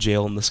Patriot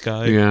jail in the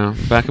sky. Yeah,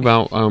 back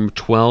about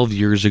 12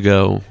 years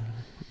ago.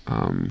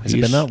 Has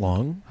it been that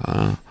long?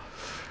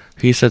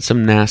 He said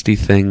some nasty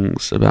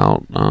things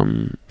about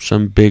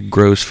some big,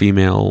 gross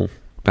female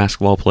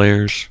basketball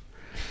players.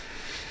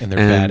 And their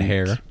bad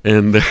hair.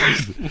 And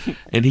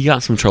and he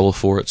got some trouble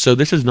for it. So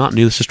this is not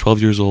new. This is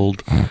 12 years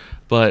old.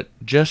 But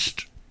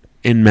just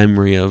in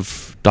memory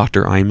of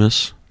Dr.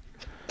 Imus,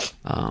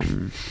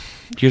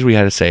 here's what he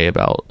had to say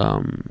about...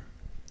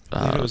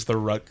 it was the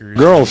Rutgers.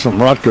 Girls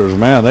from Rutgers,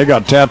 man, they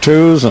got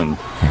tattoos and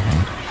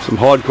some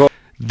hardcore.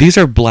 These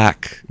are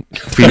black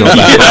female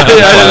basketball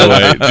players, by the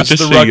way. It's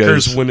Just the so you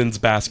Rutgers guys- women's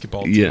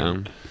basketball team. Yeah.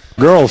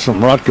 Girls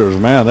from Rutgers,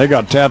 man, they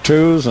got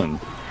tattoos and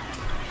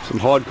Some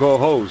hardcore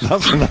hoes.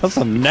 that's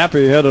some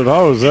nappy-headed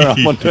hoes there.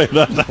 I'm gonna tell you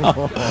that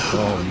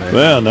now.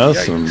 Man,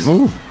 that's some.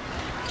 Ooh.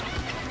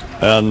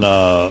 And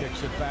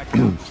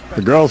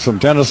the girls from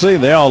Tennessee,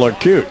 they all look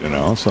cute, you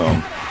know. So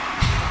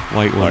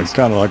White ones. like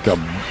kind of like a,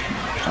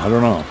 I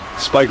don't know.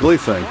 Spike Lee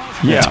thing.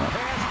 Yeah.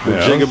 The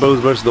Yeah. Jigaboos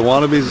versus the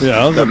Wannabes.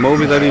 Yeah, it was that a-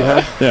 movie that he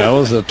had. Yeah, it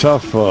was a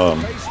tough.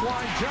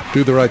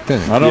 Do the right thing.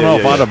 I don't Yeah, know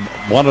yeah, if I'd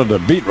have wanted to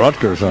beat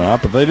Rutgers or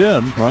not, but they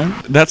did, right?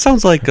 That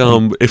sounds like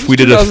if we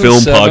did a film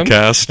 2007.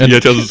 podcast. And- Yeah,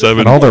 2007.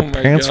 And all their Oh my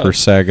pants God. were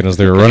sagging as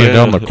they were running Yeah.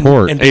 down the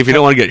court. And Hey, if you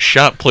don't want to get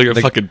shot, pull your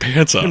fucking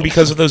pants up. And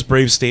because of those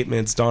brave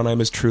statements, Don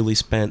Imus truly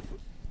spent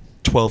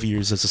 12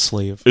 years as a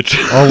slave.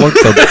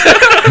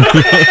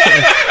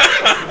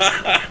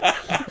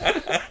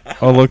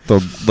 Oh look,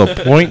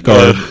 the point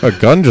guard. A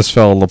gun just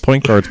fell in the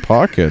point guard's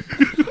pocket.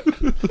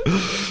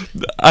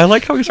 I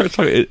like how he starts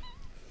talking.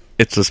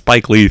 It's a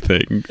Spike Lee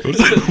thing.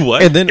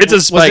 What? And then it's a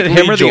was Spike it Lee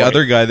him or the joint.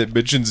 other guy that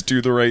mentions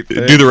do the right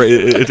thing? Do the right.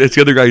 It's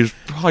the other guy who's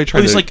probably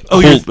trying he's to like,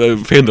 oh,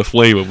 fan the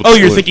flame of. Oh,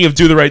 you're thinking of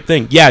Do the Right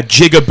Thing. Yeah,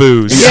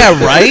 Jigaboos.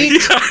 Yeah, right.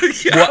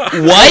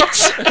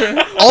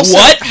 What? Also,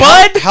 What,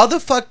 bud? How the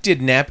fuck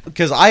did Nap?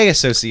 Because I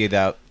associate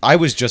that. I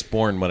was just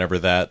born whenever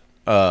that.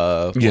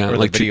 Yeah, or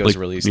like the video was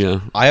released.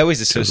 yeah. I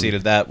always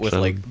associated that with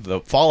like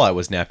the Fallout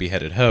was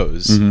nappy-headed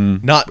hose,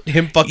 Mhm. not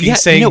him fucking Yeah,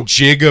 saying no,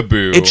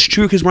 jigaboo. It's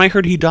true because when I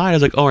heard he died, I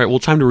was like, all right, well,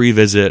 time to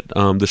revisit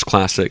this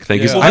classic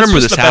thing. 'Cause Yeah. I remember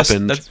That's this just the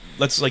happened. Best,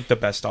 that's like the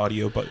best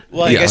audio, but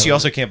Well, I Yeah. guess you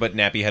also can't put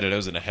nappy-headed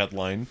hose in a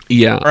headline.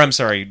 Yeah. Or I'm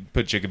sorry,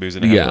 put jigaboos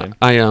in a Yeah,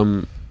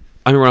 headline.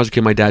 I remember when I was a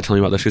kid, my dad telling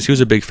me about this because he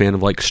was a big fan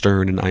of like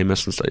Stern and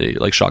Imus and stuff,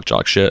 like Shock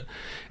Jock shit.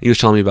 He was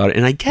telling me about it,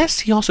 and I guess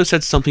he also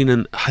said something.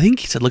 And I think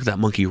he said, "Look at that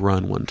monkey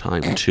run" one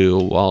time too,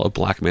 while a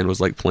black man was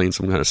like playing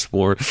some kind of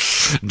sport.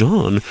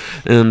 Done,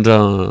 and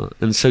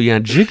so yeah,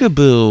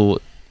 Jigaboo.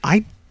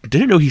 I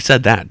didn't know he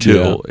said that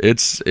too. Yeah.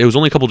 It was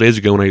only a couple days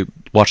ago when I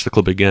watched the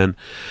clip again.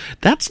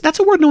 That's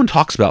a word no one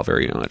talks about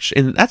very much,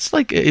 and that's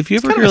like if you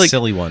It's ever kind hear of a like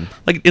silly one.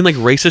 like in like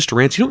racist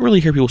rants, you don't really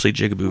hear people say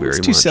Jigaboo very much.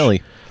 It's too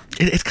silly.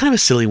 It's kind of a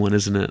silly one,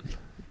 isn't it?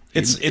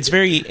 it's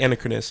very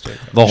anachronistic.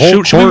 The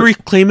whole Should we court,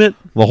 reclaim it?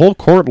 the whole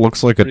court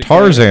looks like a Pretty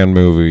Tarzan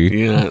movie.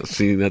 Yeah,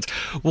 see, that's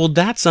well,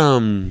 that's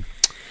Well,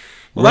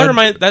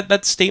 that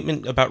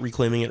statement about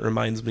reclaiming it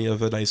reminds me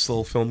of a nice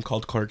little film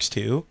called Clerks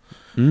 2.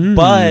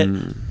 But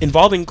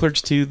involving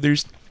Clerks 2,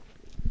 there's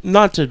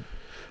not to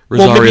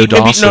Rosario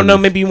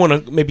Dawson. maybe you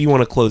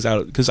want to close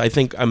out because I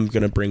think I'm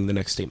gonna bring the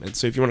next statement.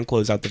 So if you want to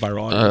close out the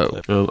viral audio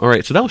clip. All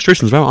right, so that was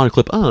Tristan's viral audio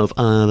clip of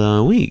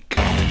the week.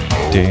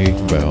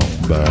 Ding bell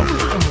bell.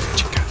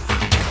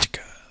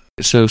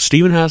 So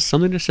Steven has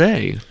something to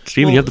say.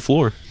 Steven, you have the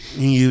floor.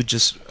 You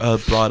just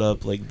brought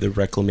up like the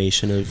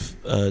reclamation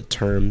of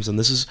terms, and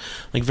this is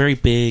like very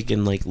big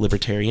in like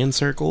libertarian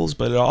circles,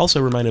 but it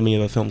also reminded me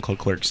of a film called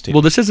Clerks 2.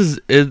 Well, this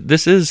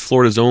is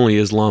Florida's only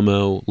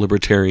Islamo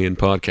libertarian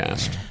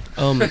podcast.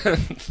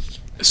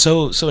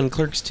 So in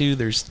Clerks 2,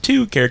 there's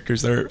two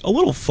characters that are a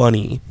little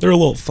funny. They're a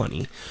little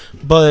funny,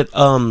 but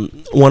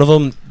one of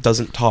them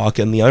doesn't talk,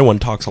 and the other one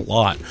talks a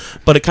lot.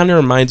 But it kind of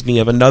reminds me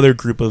of another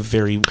group of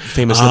very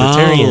famous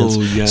libertarians.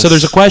 Yes. So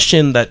there's a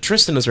question that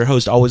Tristan, as our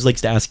host, always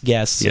likes to ask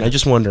guests. Yeah. And I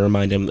just wanted to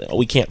remind him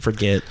we can't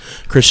forget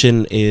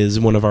Christian is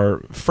one of our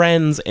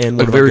friends and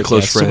one A of very our good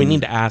close guests, friend. So we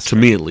need to ask to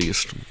him. me at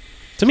least.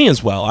 To me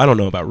as well. I don't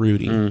know about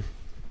Rudy.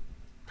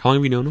 How long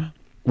have you known him?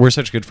 We're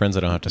such good friends. I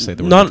don't have to say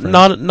that. We're good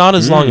Not friends. not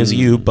as long as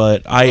you,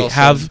 but I Well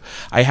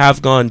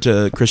have gone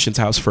to Christian's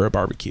house for a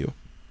barbecue.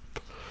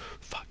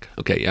 Fuck.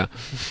 Okay, yeah.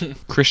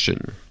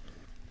 Christian.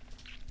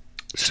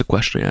 It's a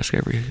question I ask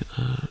every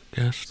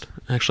guest.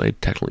 Actually, I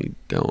technically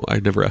don't. I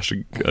never asked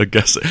a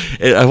guest.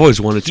 I've always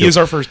wanted to. He was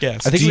our first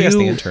guest. I think Do we asked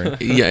the you- intern.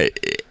 Yeah.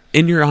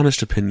 In your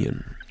honest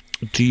opinion,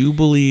 do you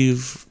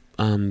believe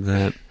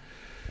that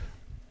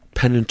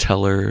Penn and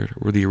Teller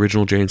were the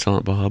original Jay and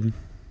Silent Bob?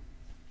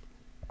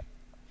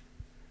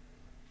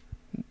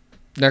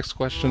 Next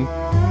question.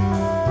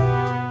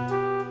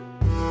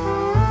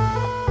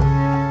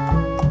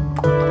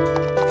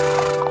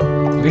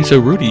 Okay, so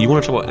Rudy, you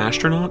want to talk about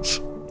astronauts?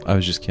 I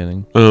was just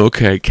kidding. Oh,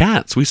 okay.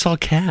 Cats. We saw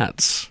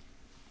Cats.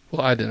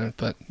 Well, I didn't,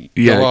 but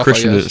Yeah, go off,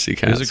 Christian I didn't guess. see It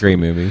Cats. was a great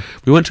movie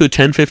We went to a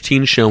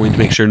 10:15 showing to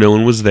make sure no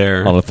one was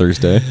there on a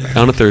Thursday.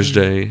 on a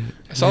Thursday.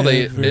 I saw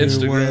the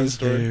Instagram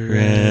story.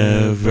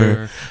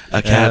 Ever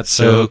a cat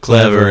so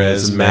clever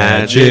as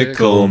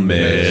magical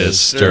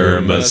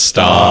Mr.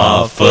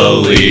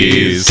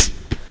 Mistopheles.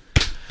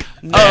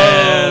 Never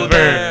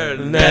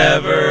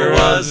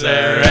was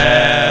there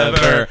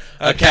ever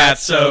a cat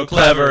so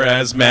clever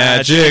as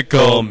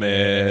magical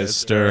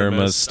Mr.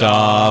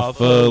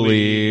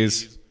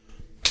 Mistopheles.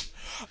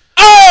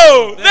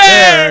 Oh,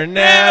 there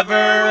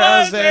never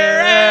was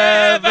there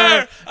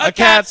ever a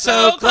cat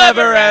so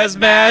clever as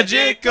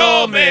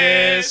magical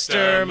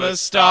Mr.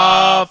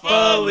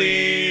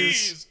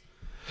 Mistopheles.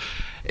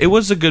 It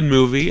was a good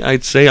movie,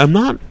 I'd say. I'm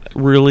not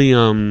really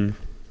I'm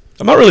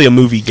not really a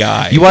movie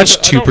guy. You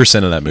watched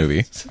 2% of that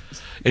movie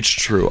It's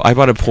true. I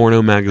bought a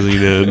porno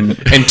magazine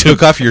and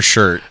took off your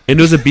shirt. and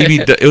it was a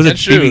And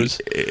shoes.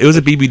 it was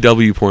a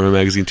BBW porno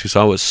magazine too, so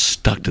I was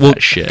stuck to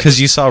that shit.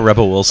 Because you saw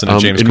Rebel Wilson and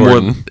James and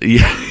Corden.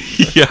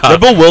 yeah.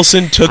 Rebel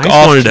Wilson took I just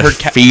off wanted to her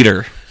cat. feed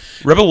her.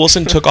 Rebel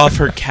Wilson took off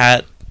her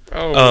cat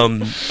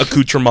Oh,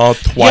 accoutrement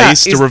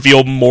twice Yeah, to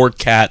reveal more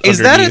cat. Is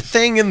that a underneath.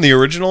 thing in the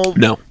original?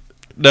 No.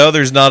 No,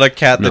 there's not a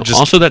cat that No. just.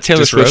 Also, that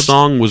Taylor Swift disrobes?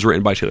 song was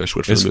written by Taylor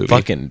Swift for It's the movie.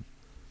 fucking.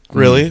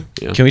 Really?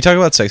 Yeah. Can we talk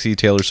about sexy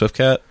Taylor Swift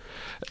cat?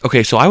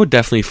 Okay, so I would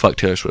definitely fuck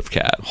Taylor Swift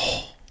cat.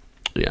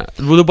 Yeah.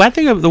 Well, the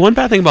one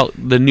bad thing about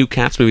the new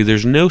Cats movie,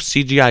 there's no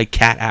CGI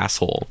cat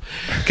asshole,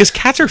 because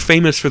cats are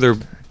famous for their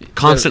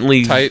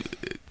constantly tight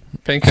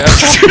pink cat.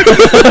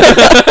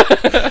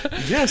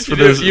 yes. For You,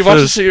 those, you for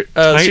watched those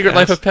tight Secret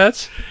Life ass- of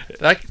Pets?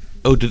 That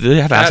Oh, did they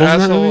have cat assholes in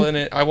that asshole movie? in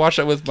it. I watched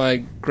it with my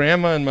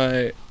grandma and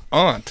my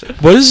aunt.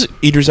 What is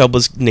Idris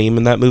Elba's name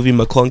in that movie?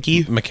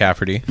 McClunky?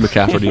 McCafferty.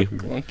 McCafferty.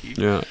 Clunky.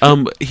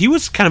 Yeah. He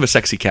was kind of a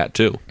sexy cat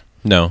too.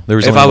 No, there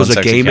was. If only I one was a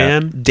sexy gay cat.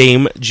 man,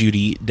 Dame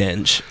Judi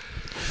Dench.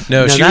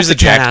 No, now she that's was a the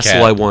cat jacked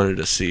asshole I cat. wanted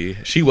to see.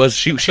 She was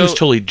So-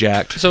 totally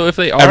jacked. So if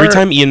they are Every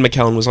time Ian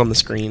McKellen was on the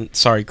screen,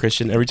 sorry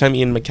Christian. Every time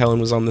Ian McKellen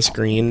was on the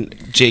screen,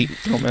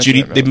 Don't mention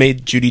it, they man.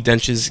 made Judi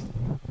Dench's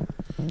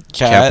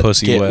Cat cat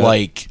pussy get wet.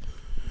 like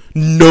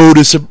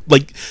noticeable,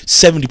 like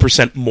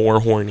 70% more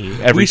horny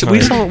every time.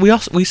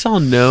 We saw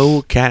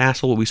no cat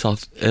asshole, but we saw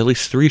at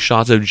least 3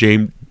 shots of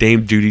Dame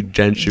Judi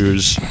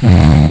Dench's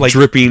Like-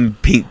 dripping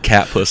pink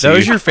cat pussy. That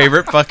was your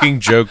favorite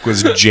fucking joke.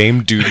 Was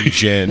James Duty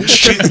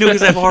Jench? No,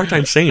 because I have a hard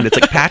time saying it. It's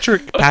like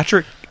Patrick.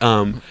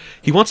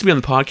 He wants to be on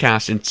the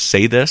podcast and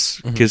say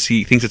this because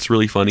he thinks it's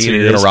really funny. So and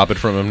you're it gonna is. rob it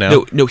from him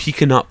now? No, he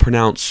cannot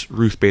pronounce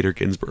Ruth Bader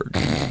Ginsburg.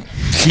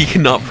 He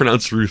cannot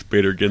pronounce Ruth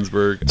Bader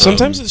Ginsburg.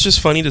 Sometimes it's just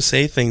funny to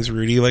say things,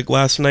 Rudy. Like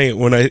last night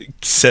when I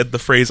said the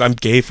phrase "I'm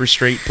gay for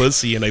straight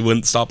pussy" and I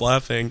wouldn't stop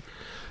laughing.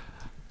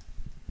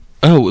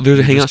 Oh, there's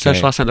a hangout just session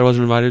can't. last night that I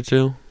wasn't invited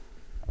to.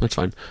 That's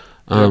fine.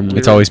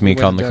 It's always me we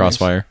caught in went the to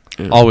crossfire.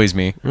 Yeah. Always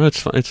me. No, it's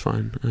fine. It's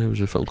fine. It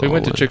was a phone call. We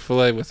went to away.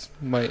 Chick-fil-A with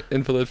my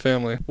invalid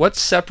family. What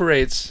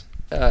separates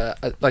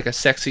like a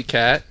sexy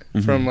cat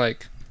Mm-hmm. from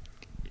like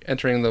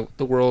entering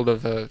the world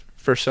of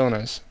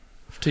fursonas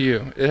to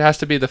you? It has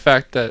to be the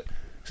fact that,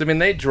 'cause, I mean,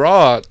 they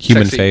draw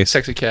Human sexy, face.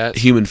 sexy cats.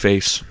 Human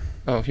face.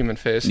 Oh, human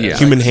face. Yeah.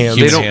 Human hands.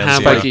 They don't hands,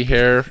 have yeah. like Spiky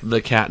hair.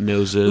 the cat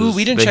noses. Ooh,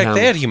 we didn't They check. have-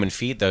 They had human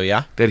feet though.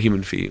 Yeah. They had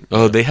human feet.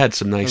 Oh, they had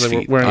some nice Oh, they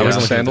were feet. wearing I Yeah.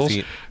 wasn't looking at the sandals?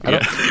 feet. I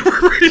don't-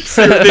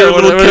 They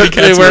were little kitty cats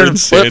wearing wearing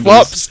sandals.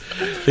 flip-flops.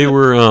 They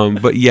were,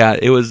 but yeah,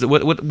 it was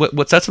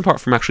what sets them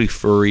apart from actually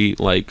furry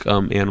like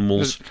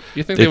animals.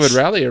 You think they would It's-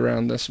 rally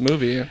around this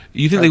movie?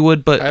 You think they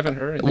would, but I haven't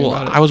heard anything well,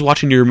 about it. I was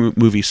watching your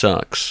movie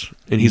Sucks,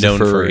 and he's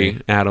Known a furry,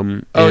 furry.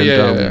 Adam. Oh, and,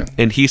 yeah.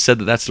 and he said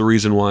that that's the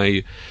reason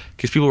why,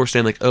 because people were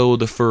saying like, oh,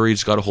 the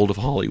furries got a hold of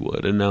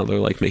Hollywood, and now they're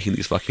like making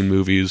these fucking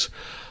movies.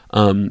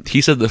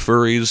 He said the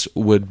furries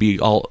would be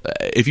all.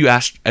 If you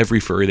asked every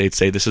furry, they'd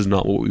say this is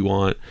not what we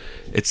want.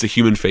 It's the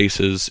human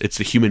faces. It's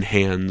the human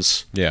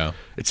hands. Yeah.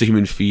 It's the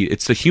human feet.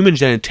 It's the human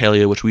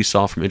genitalia, which we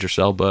saw from Idris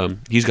Elba.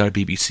 He's got a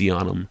BBC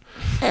on him.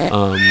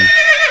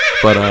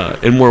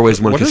 But in more ways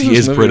than one, What because is he this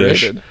is movie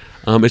British. rated?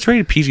 It's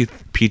rated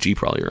PG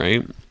probably,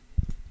 right?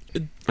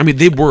 I mean,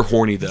 they were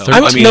horny though.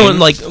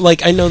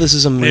 I know this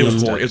is a meme. It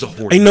was horny. It was a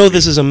horny I know movie.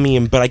 this is a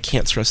meme, but I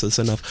can't stress this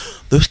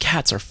enough. Those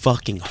cats are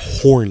fucking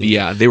horny.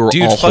 Yeah, they were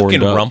Dude, all fucking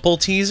horned up. Rumple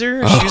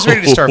teaser? She was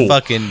ready to start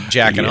fucking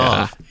jacking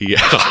off.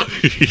 Yeah,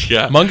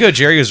 yeah. Mungo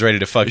Jerry was ready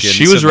to fucking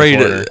She sit was in the ready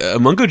corner. to.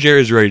 Mungo Jerry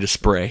was ready to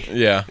spray.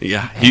 Yeah.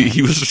 Yeah.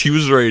 He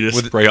was ready to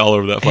spray all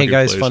over that. Hey fucking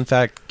guys, place. fun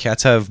fact: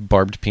 cats have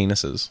barbed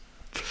penises.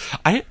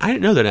 I didn't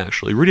know that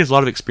actually. Rudy has a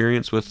lot of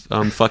experience with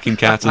fucking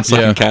cats and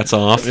sucking Yeah. cats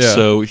off, Yeah.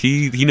 so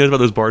he knows about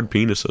those barred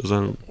penises. I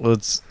don't. Well,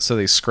 it's so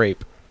they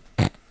scrape.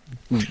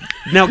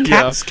 Now,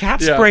 cat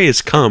spray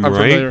is cum, I'm right?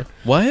 familiar.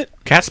 What?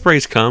 Cat spray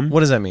is cum.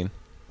 What does that mean?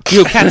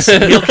 Cats.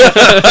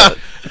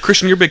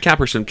 Christian, you're a big cat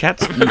person.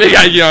 Cats.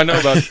 Yeah, I know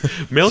about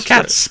it. Male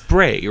cat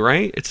spray,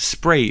 right? It's a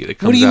spray that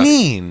comes What do you out.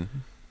 mean?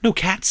 No,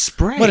 cat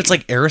spray. What? It's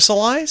like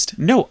aerosolized?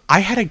 No, I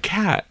had a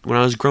cat when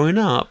I was growing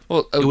up.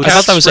 Well, It was I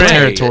thought that was a spray.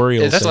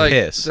 territorial It's thing. like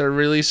piss. they're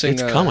releasing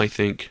It's cum, I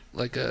think.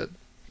 like a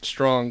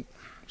strong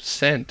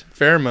scent,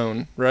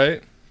 pheromone,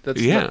 right?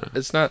 That's Yeah.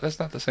 That's not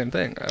the same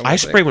thing. I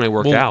spray when I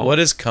work Well, out. what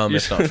is cum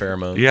if not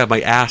pheromone? Yeah,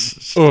 my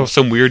ass. Oh.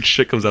 Some weird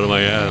shit comes out of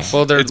my ass.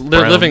 Well, they're It's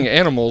they're brown. living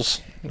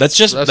animals. That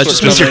just That's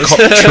means what your cum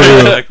is.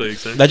 exactly.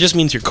 that just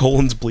means your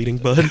colon's bleeding,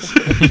 bud.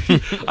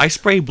 I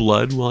spray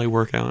blood while I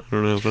work out. I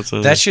don't know if that's a...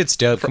 That shit's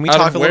dope. Can we Out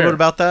talk of a little where? bit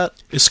about that?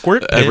 Is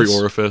squirt every piss?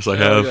 orifice I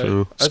have. Yeah.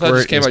 so- I thought it Squirt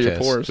just came is out your piss.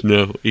 pores.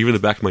 No, even the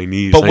back of my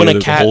knees. But I when know a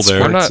there's cat hole there.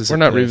 squirts- We're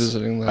not piss.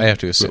 revisiting that. I have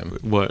to assume.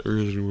 What?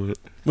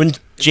 When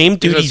James Is that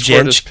Duty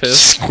squirt is Gent piss?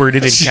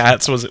 squirted in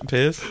cats, was it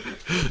piss?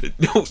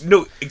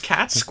 No,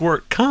 cats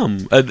squirt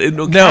cum. No.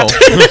 No.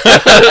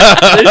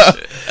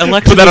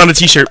 Alexa, Put that on a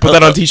t-shirt. Put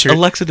that on a t-shirt.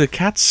 Alexa, do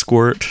cats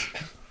squirt?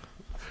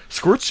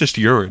 Squirt's just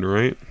urine,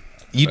 right?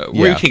 You,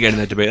 Where yeah. you can't get in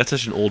that debate. That's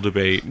such an old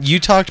debate. You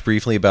talked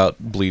briefly about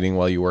bleeding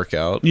while you work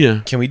out.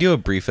 Yeah. Can we do a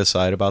brief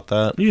aside about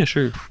that? Yeah,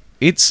 sure.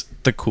 It's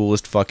the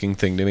coolest fucking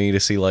thing to me to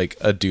see like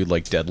a dude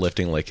like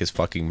deadlifting like his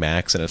fucking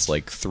max and it's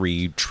like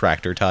 3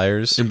 tractor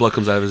tires. And blood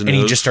comes out of his and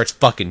nose. he just starts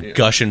fucking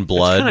gushing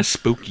blood. It's kind of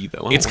spooky,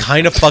 though. It's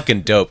kind of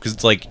fucking dope because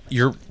it's like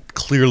you're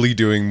clearly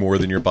doing more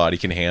than your body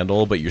can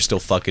handle, but you're still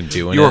fucking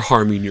doing You're it.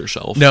 harming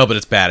yourself. No, but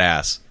it's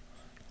badass.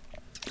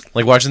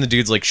 Like watching the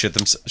dudes like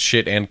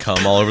shit and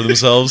cum all over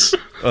themselves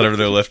whenever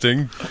they're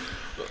lifting.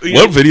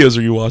 What videos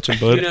are you watching,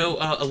 bud? You know,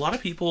 a lot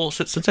of people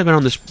since I've been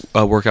on this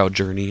workout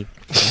journey,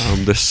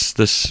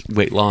 this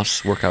weight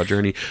loss workout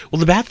journey. Well,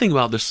 the bad thing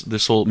about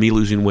this whole me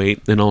losing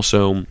weight, and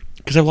also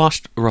because I've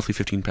lost roughly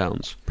 15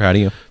 pounds. Proud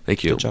of you.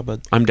 Thank you. Good job,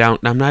 bud. I'm down.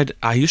 I'm not.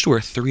 I used to wear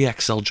a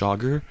 3XL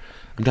jogger.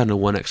 I'm down to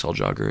 1XL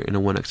jogger and a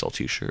 1XL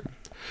t-shirt.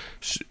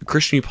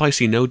 Christian, you probably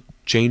see no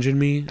change in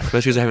me, especially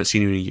because I haven't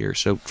seen you in a year.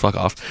 So fuck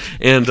off.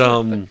 And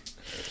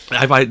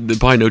I've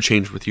probably no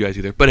change with you guys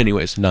either. But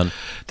anyways, None.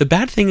 The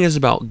bad thing is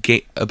about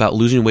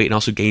losing weight and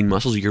also gaining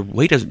muscles. Your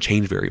weight doesn't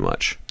change very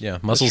much. Yeah,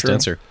 muscles true.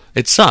 denser.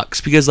 It sucks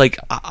because like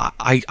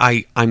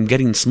I'm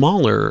getting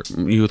smaller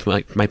with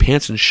my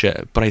pants and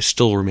shit, but I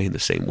still remain the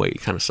same weight.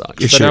 It kind of sucks.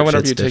 Your So shirt now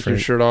whenever fits you take your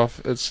different. shirt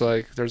off, it's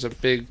like there's a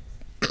big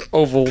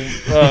oval.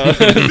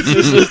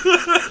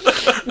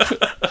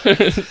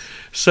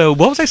 So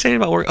what was I saying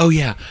about work? Oh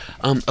yeah,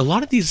 a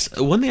lot of these.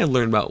 One thing I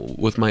learned about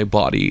with my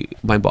body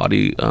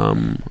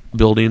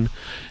building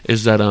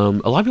is that a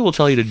lot of people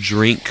tell you to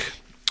drink.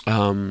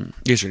 You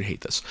guys are gonna hate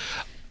this.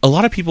 A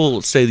lot of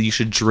people say that you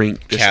should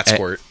drink just Cat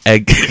squirt.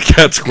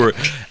 cat squirt,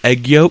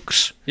 egg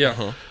yolks.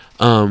 Yeah.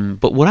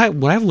 But what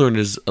I've learned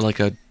is like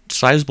a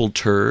sizable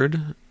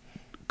turd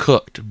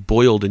cooked,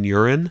 boiled in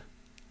urine,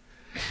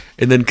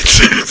 and then.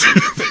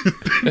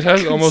 It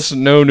has almost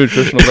no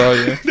nutritional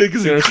value. Do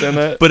you understand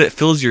that? But it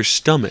fills your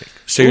stomach,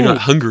 so you're Ooh. not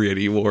hungry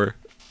anymore.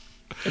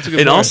 That's a good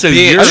And point. also, I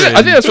urine.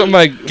 think that's what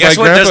my Guess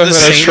what grandpa does who the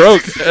had a same-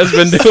 stroke has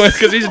been doing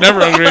because he's never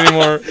hungry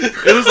anymore.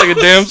 It looks like a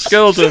damn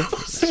skeleton.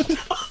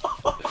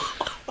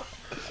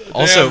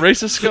 Also, Damn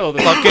racist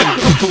skeleton.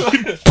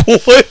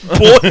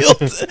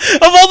 Boiled.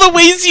 Of all the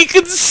ways you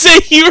could say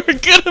you were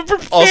gonna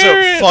prepare also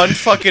it. fun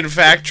fucking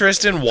fact,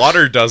 Tristan.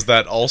 Water does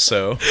that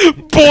also.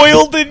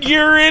 Boiled in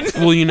urine.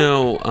 Well, you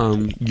know,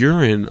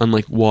 urine,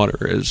 unlike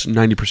water, is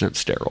 90%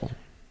 sterile.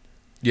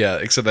 Yeah,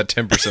 except that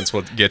 10%'s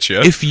what gets you.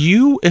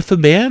 If a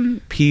man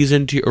pees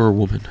into or a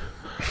woman,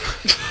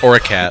 Or a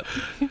cat.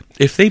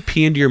 if they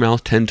pee into your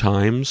mouth 10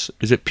 times,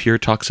 is it pure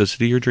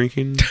toxicity you're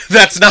drinking?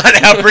 That's not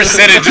how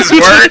percentages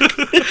work.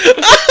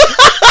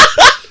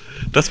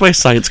 That's my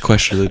science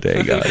question of the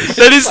day, guys.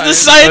 That is the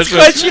science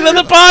question of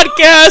the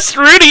podcast.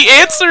 Rudy,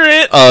 answer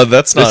it.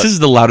 That's not. This is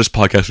the loudest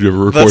podcast we've ever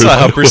recorded. That's not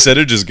how by the way.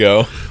 percentages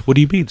go. What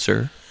do you mean,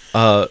 sir?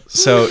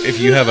 So if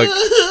you have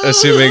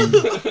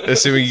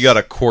assuming you got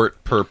a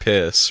quart per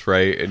piss,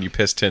 right, and you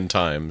piss 10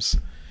 times,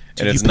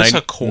 and you it's piss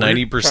a quart?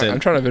 90%. I'm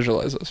trying to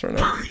visualize this right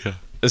now.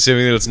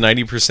 assuming that it's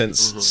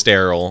 90%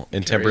 sterile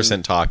and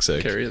 10%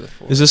 toxic. Carry the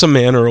force. Is this a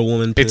man or a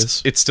woman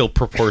piss? It's still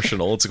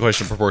proportional. It's a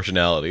question of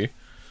proportionality.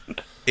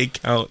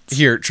 It counts.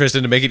 Here,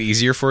 Tristan, to make it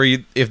easier for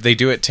you, if they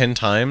do it 10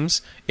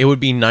 times, it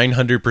would be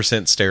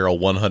 900% sterile,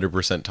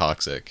 100%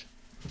 toxic.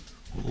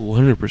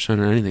 100% of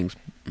anything's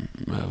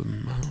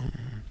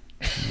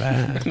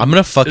bad. I'm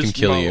gonna fucking It's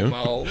kill Mo, you.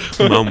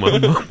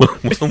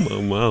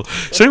 Mo. Mo.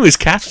 So anyways,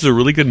 Cats was a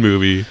really good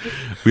movie.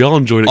 We all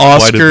enjoyed it quite a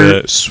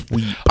Oscar bit.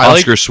 sweep.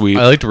 Oscar sweep.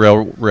 I liked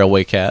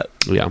Railway Cat.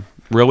 Yeah.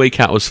 Railway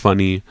Cat was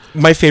funny.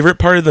 My favorite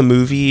part of the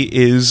movie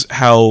is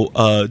how,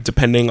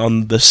 depending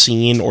on the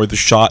scene or the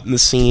shot in the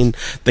scene,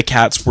 the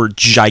cats were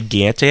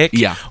gigantic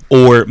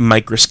or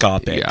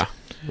microscopic. Yeah.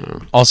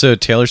 Also,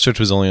 Taylor Swift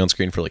was only on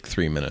screen for like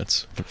 3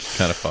 minutes.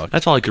 Kind of fucked.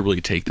 That's all I could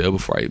really take, though,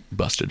 before I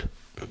busted.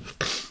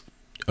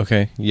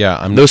 Okay,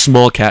 yeah. Those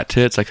small cat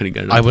tits, I couldn't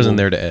get it. I wasn't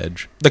there to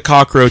edge. The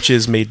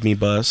cockroaches made me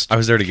bust. I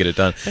was there to get it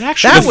done. The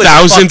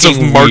thousands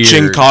of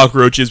marching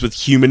cockroaches with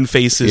human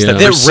faces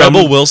that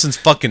Rebel Wilson's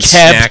fucking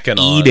kept snacking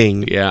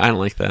eating. Yeah, I don't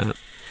like that.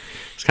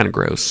 It's kind of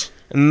gross.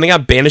 And then they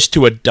got banished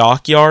to a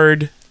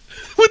dockyard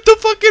with the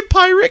fucking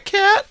pirate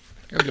cat.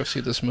 I gotta go see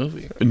this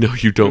movie. No,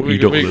 you don't. You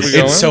don't.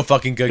 It's so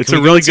fucking good. It's Can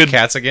a we go really and see good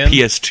Cats again?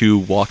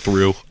 PS2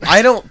 walkthrough.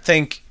 I don't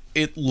think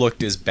it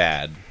looked as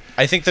bad.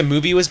 I think the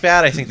movie was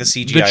bad. I think the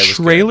CGI The was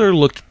trailer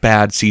looked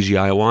bad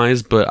CGI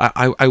wise, but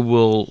I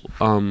will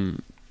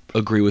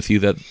agree with you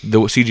that the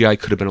CGI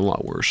could have been a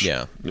lot worse.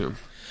 Yeah.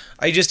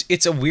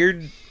 It's a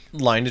weird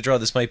line to draw.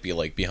 This might be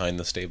like behind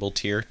the stable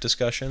tier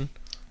discussion,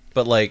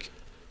 but like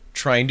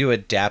trying to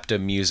adapt a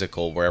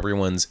musical where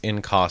everyone's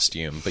in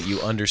costume, but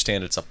you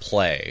understand it's a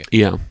play.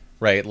 Yeah.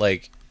 Right.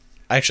 Like,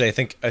 actually, I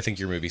think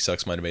Your Movie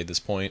Sucks might have made this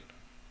point.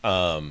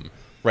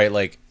 Right.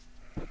 Like,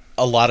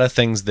 a lot of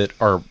things that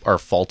are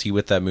faulty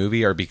with that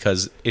movie are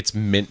because it's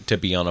meant to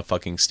be on a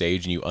fucking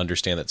stage, and you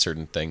understand that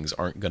certain things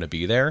aren't going to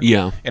be there.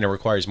 Yeah. And it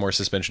requires more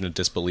suspension of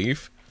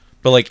disbelief.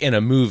 But like in a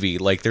movie,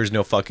 like there's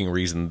no fucking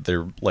reason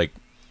they're like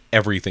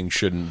everything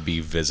shouldn't be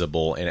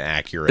visible and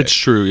accurate. It's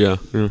true. Yeah.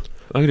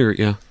 I agree.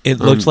 Yeah. It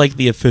looked like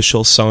the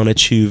official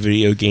Sonichu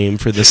video game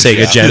for the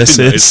Sega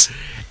Genesis.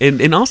 Nice.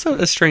 And also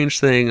a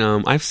strange thing.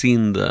 I've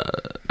seen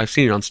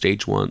it on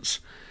stage once.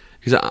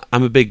 Because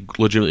I'm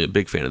legitimately a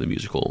big fan of the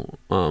musical.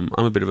 I'm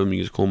a bit of a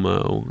musical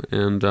mo,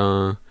 and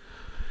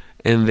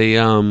they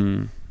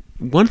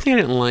one thing I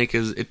didn't like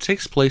is it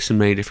takes place in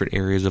many different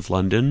areas of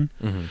London.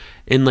 Mm-hmm.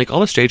 In like all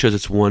the stage shows,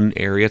 it's one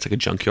area. It's like a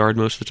junkyard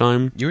most of the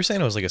time. You were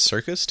saying it was like a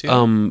circus too.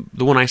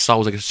 The one I saw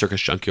was like a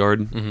circus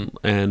junkyard,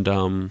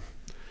 and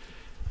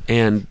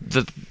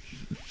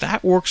that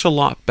works a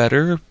lot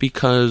better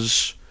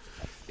because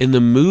in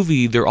the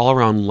movie they're all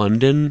around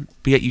London,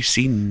 but yet you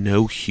see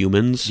no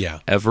humans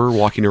ever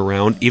walking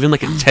around, even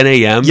like at 10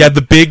 a.m. Yeah,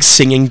 the big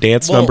singing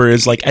dance number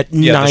is like at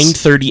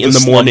 9:30 in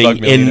the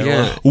morning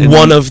in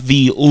one of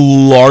the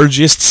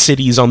largest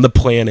cities on the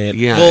planet.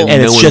 Yeah, and no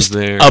it's one's just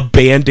there.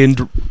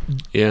 abandoned.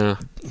 Yeah.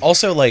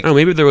 Also, like,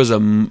 maybe there was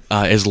a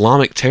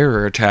Islamic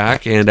terror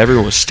attack, and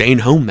everyone was staying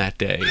home that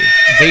day.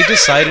 They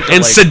decided to,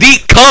 and like,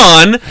 Sadiq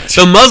Khan,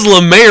 the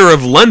Muslim mayor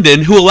of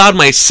London, who allowed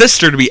my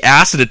sister to be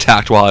acid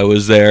attacked while I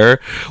was there,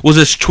 was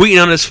just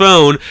tweeting on his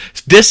phone,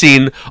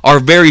 dissing our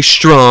very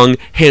strong,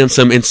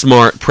 handsome, and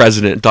smart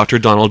president, Dr.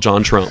 Donald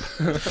John Trump.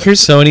 Here's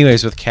so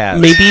anyways with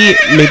Cats.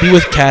 Maybe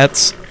with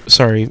Cats.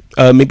 Sorry.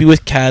 Maybe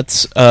with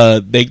Cats,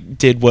 they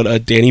did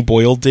what Danny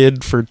Boyle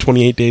did for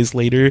 28 Days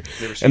Later,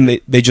 and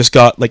they just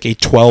got like a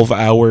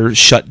 12-hour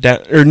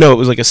shutdown, or no, it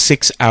was like a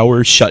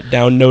 6-hour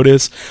shutdown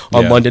notice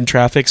on London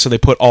traffic. So they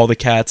put all the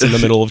cats in the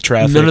middle of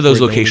traffic. None of those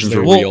locations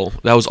were real.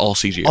 That was all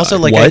CGI. Also,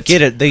 like, I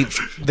get it.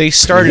 They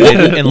started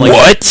it in like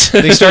what?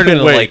 They started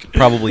at like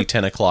probably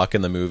 10 o'clock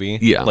in the movie.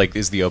 Yeah, like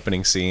is the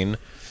opening scene,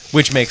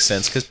 which makes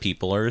sense because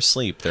people are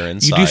asleep. They're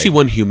inside. You do see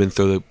one human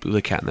throw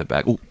the cat in the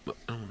back. Ooh, I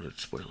don't want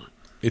to spoil it.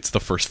 It's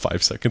the first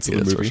 5 seconds of the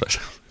it's movie. the first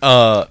 5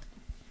 seconds.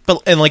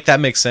 But and like that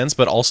makes sense.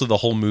 But also the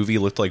whole movie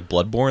looked like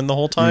Bloodborne the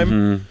whole time.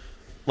 Mm-hmm.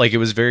 Like it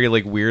was very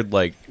like weird,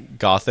 like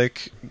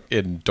gothic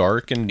and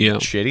dark and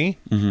shitty.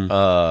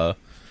 Mm-hmm.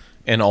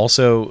 And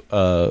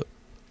also,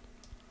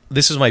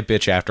 this is my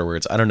bitch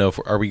afterwards. I don't know if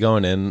are we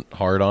going in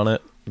hard on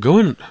it.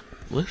 Go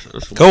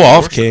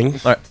off, King.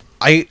 All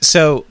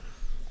right.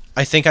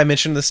 I think I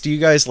mentioned this to you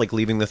guys, like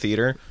leaving the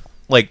theater.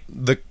 Like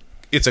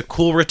it's a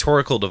cool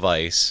rhetorical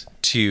device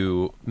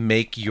to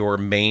make your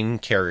main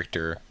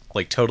character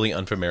like totally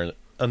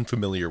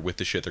unfamiliar with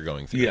the shit they're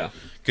going through. Yeah.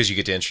 Because you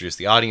get to introduce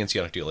the audience,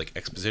 you have to do like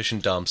exposition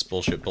dumps,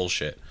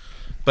 bullshit.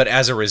 But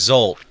as a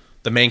result,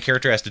 the main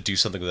character has to do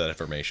something with that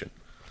information.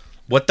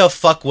 What the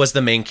fuck was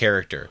the main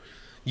character?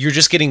 You're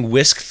just getting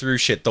whisked through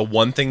shit. The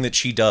one thing that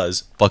she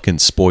does... Fucking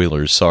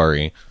spoilers,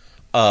 sorry.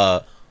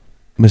 Mr.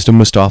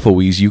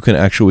 Mustafawiz, you can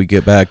actually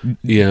get back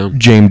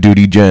James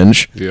Duty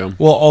Genge. Yeah.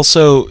 Well,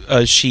 also,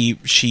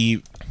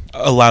 she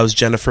allows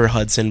Jennifer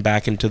Hudson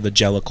back into the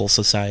Jellicle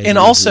Society. And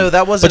also,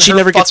 that wasn't But she her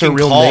never gets her fucking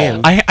real call.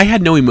 name. I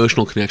had no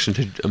emotional connection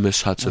to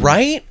Miss Hudson.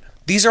 Right?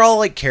 these are all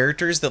like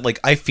characters that like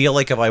I feel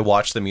like if I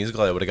watched the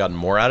musical, I would have gotten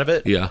more out of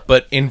it. Yeah.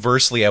 But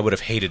inversely, I would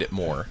have hated it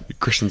more.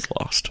 Christian's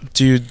lost.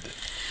 Dude,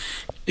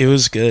 it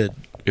was good.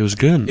 It was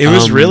good. It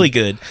was really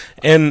good.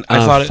 And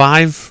I thought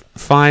five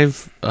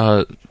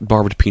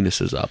barbed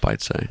penises up,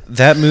 I'd say.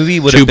 That movie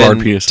would 2 have been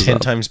barbed penises 10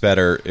 up. times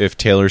better if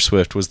Taylor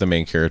Swift was the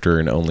main character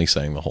and only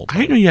sang the whole I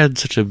time. didn't know you had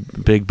such a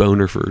big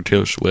boner for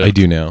Taylor Swift. I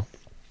do now.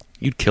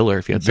 You'd kill her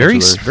if you had Very,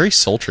 sex with her. very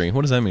sultry.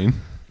 What does that mean?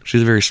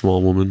 She's a very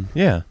small woman.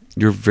 Yeah.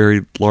 You're a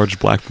very large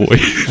black boy.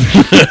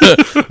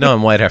 No,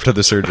 I'm white after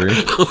the surgery.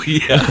 Oh,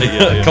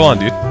 yeah. Come on,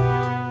 dude.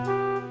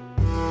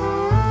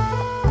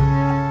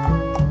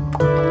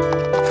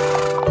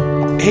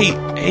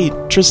 Hey,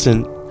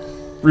 Tristan,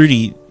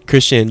 Rudy,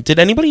 Christian, did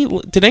anybody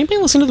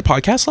listen to the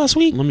podcast last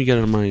week? Let me get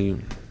it on my...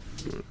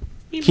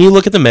 Can you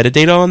look at the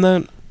metadata on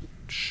that?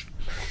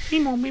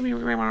 You're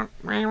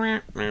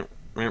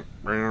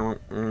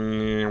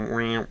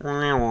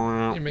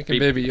making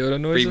Baby Yoda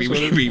noises? Baby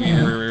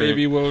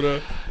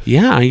Yoda.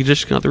 Yeah, I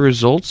just got the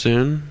results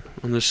in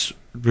on this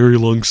very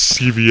long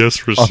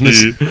CVS On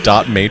receipt. this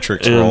dot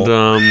matrix And,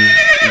 roll.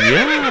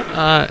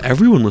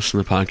 everyone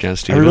listened to the podcast,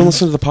 Steven. Everyone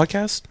listened to the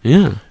podcast?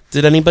 Yeah.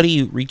 Did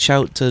anybody reach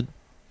out to...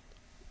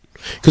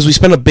 Because we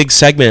spent a big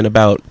segment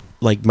about,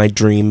 like, my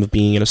dream of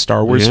being in a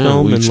Star Wars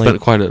film. We And spent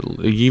like, quite a...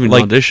 You even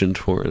like- auditioned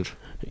for it.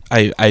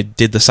 I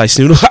did the Sice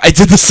Noodle. I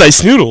did the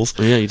Sice Noodles.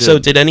 Yeah, you did. So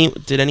did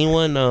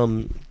anyone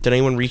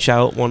reach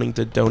out wanting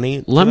to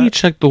donate? Let to me that?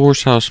 check the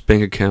Horse House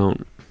bank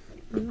account.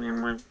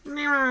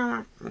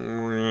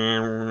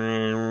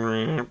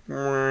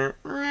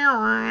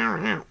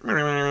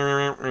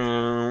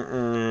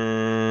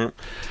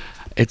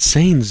 It's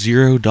saying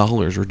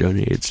 $0 were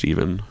donated,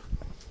 Steven.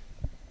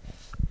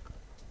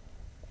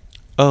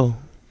 Oh.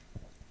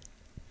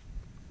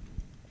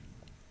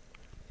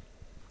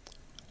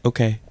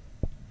 Okay.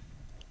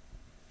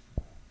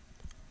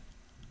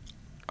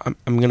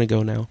 I'm gonna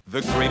go now.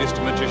 The greatest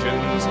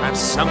magicians have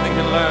something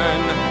to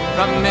learn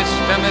from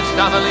Mr.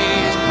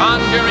 Mistopheles'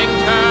 conjuring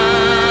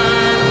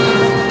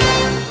turn.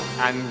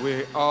 And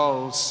we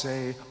all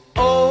say,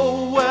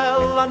 oh,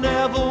 well, I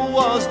never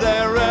was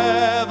there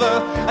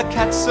ever a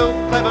cat so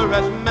clever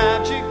as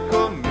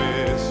magical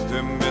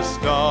Mr.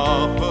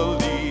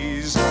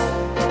 Mistopheles.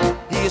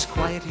 He is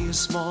quiet, he is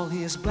small,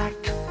 he is black.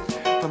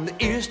 From the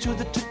ears to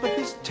the tip of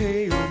his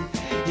tail,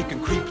 he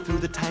can creep through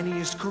the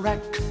tiniest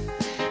crack.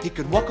 He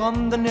can walk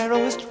on the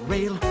narrowest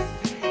rail.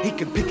 He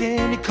can pick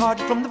any card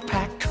from the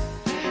pack.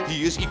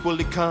 He is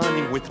equally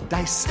cunning with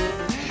dice.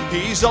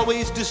 He's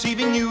always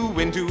deceiving you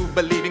into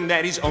believing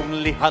that he's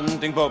only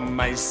hunting for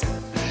mice.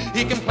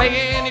 He can play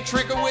any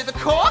trick with a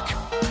cork,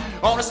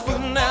 or a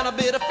spoon and a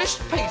bit of fish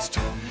paste.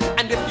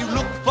 And if you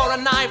look for a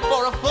knife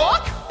or a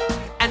fork,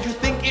 and you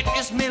think it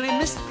is merely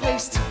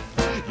misplaced,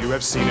 you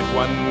have seen it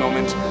one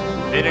moment,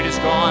 then it is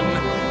gone.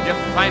 You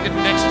find it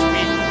next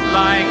week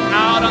lying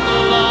out on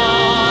the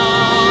lawn.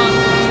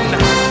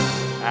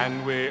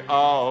 And we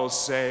all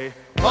say,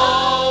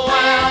 oh, well,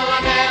 I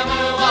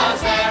never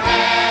was there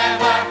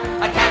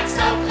ever a cat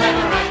so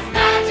clever as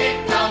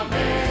magical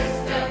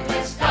Mr.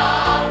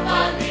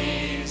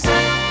 Mistopheles.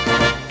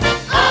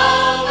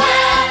 Oh,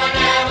 well, I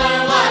never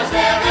was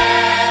there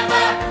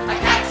ever a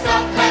cat so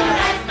clever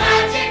as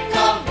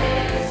magical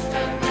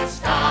Mr.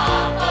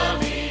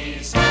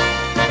 Mistopheles.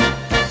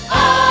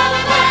 Oh,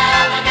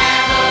 well, I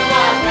never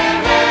was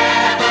there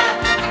ever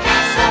a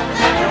cat so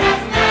clever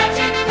as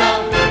magical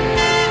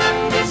Mr.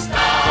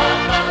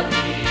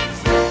 Mistopheles.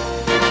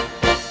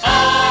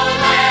 Oh,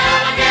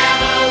 well, I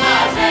never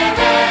was there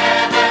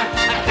ever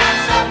a cat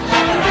so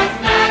clever as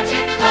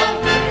magical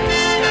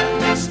Mr.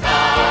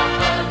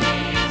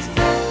 Mistopheles.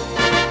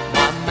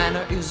 My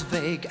manner is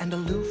vague and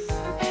aloof.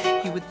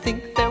 You would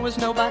think there was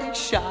nobody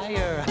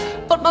shyer,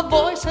 but my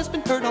voice has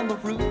been heard on the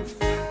roof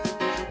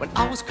when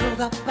I was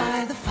curled up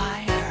by the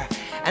fire,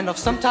 and I've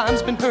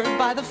sometimes been heard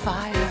by the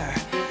fire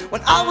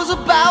when I was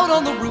about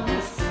on the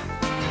roof.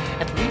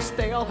 At least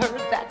they all heard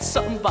that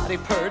somebody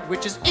purred,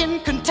 which is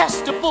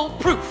incontestable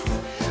proof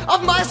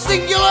of my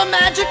singular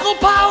magical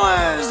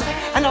powers.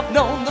 And I've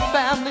known the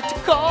family to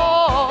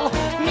call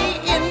me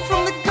in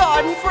from the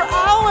garden for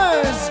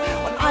hours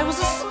when I was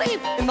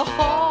asleep in the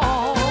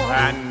hall.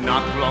 And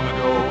not long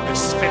ago,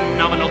 this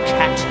phenomenal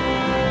cat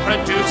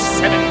produced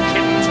 7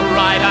 kittens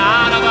right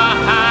out of a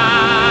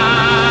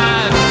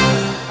hat.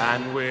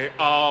 And we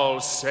all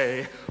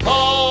say,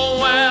 oh,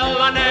 well,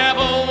 I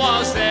never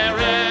was there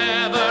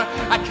ever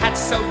a cat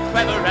so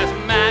clever as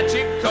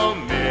magical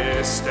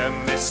Mr.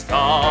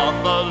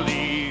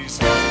 Mistopheles.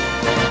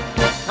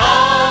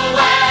 Oh,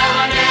 well,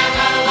 I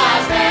never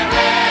was there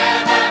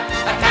ever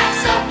a cat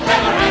so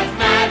clever as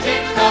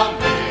magical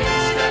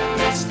Mr.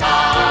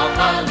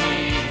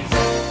 Mistopheles.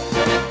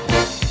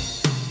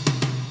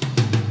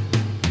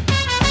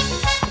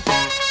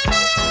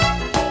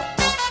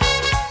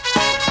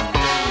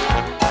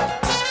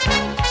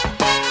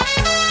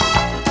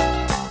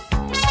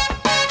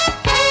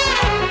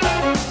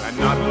 And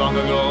not long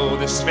ago,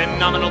 this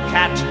phenomenal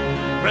cat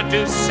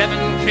produced 7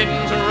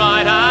 kittens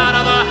right out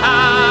of a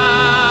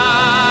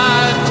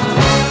hat.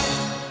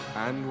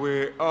 And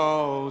we all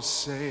Oh,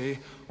 say,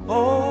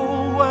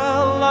 oh,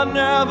 well, I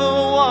never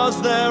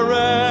was there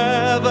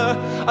ever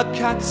a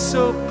cat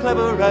so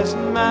clever as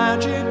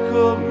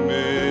magical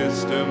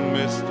Mr.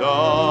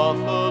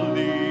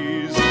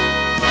 Mistopheles.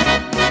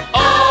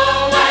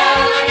 Oh,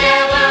 well, I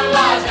never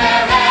was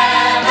there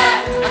ever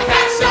a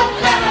cat so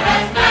clever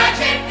as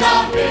magical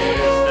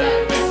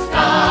Mr.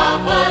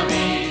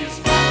 Mistopheles.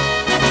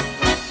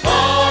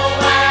 Oh,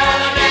 well,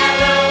 I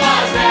never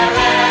was there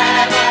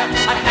ever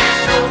a cat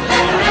so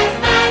clever as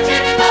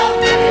magical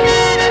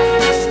Mr.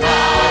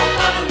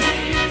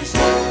 Mistopheles.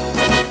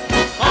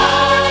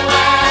 Oh,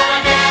 well, I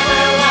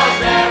never was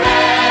there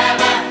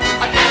ever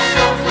a cat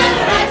so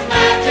clever as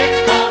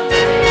magical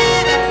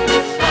Mr.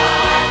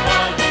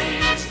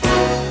 Mistopheles.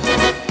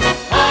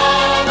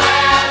 Oh,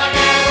 well, I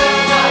never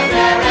was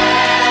there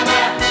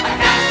ever a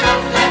cat so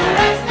clever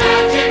as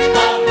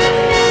magical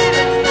Mr.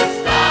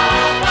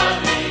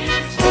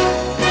 Mistopheles.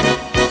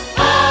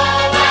 Oh,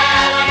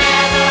 well, I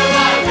never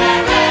was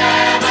there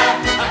ever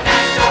a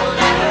cat so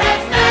clever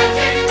as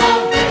magical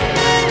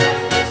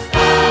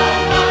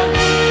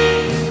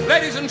Mr.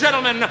 Ladies and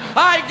gentlemen,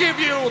 I give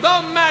you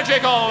the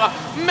magical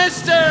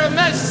Mr.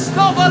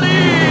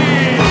 Mistopheles!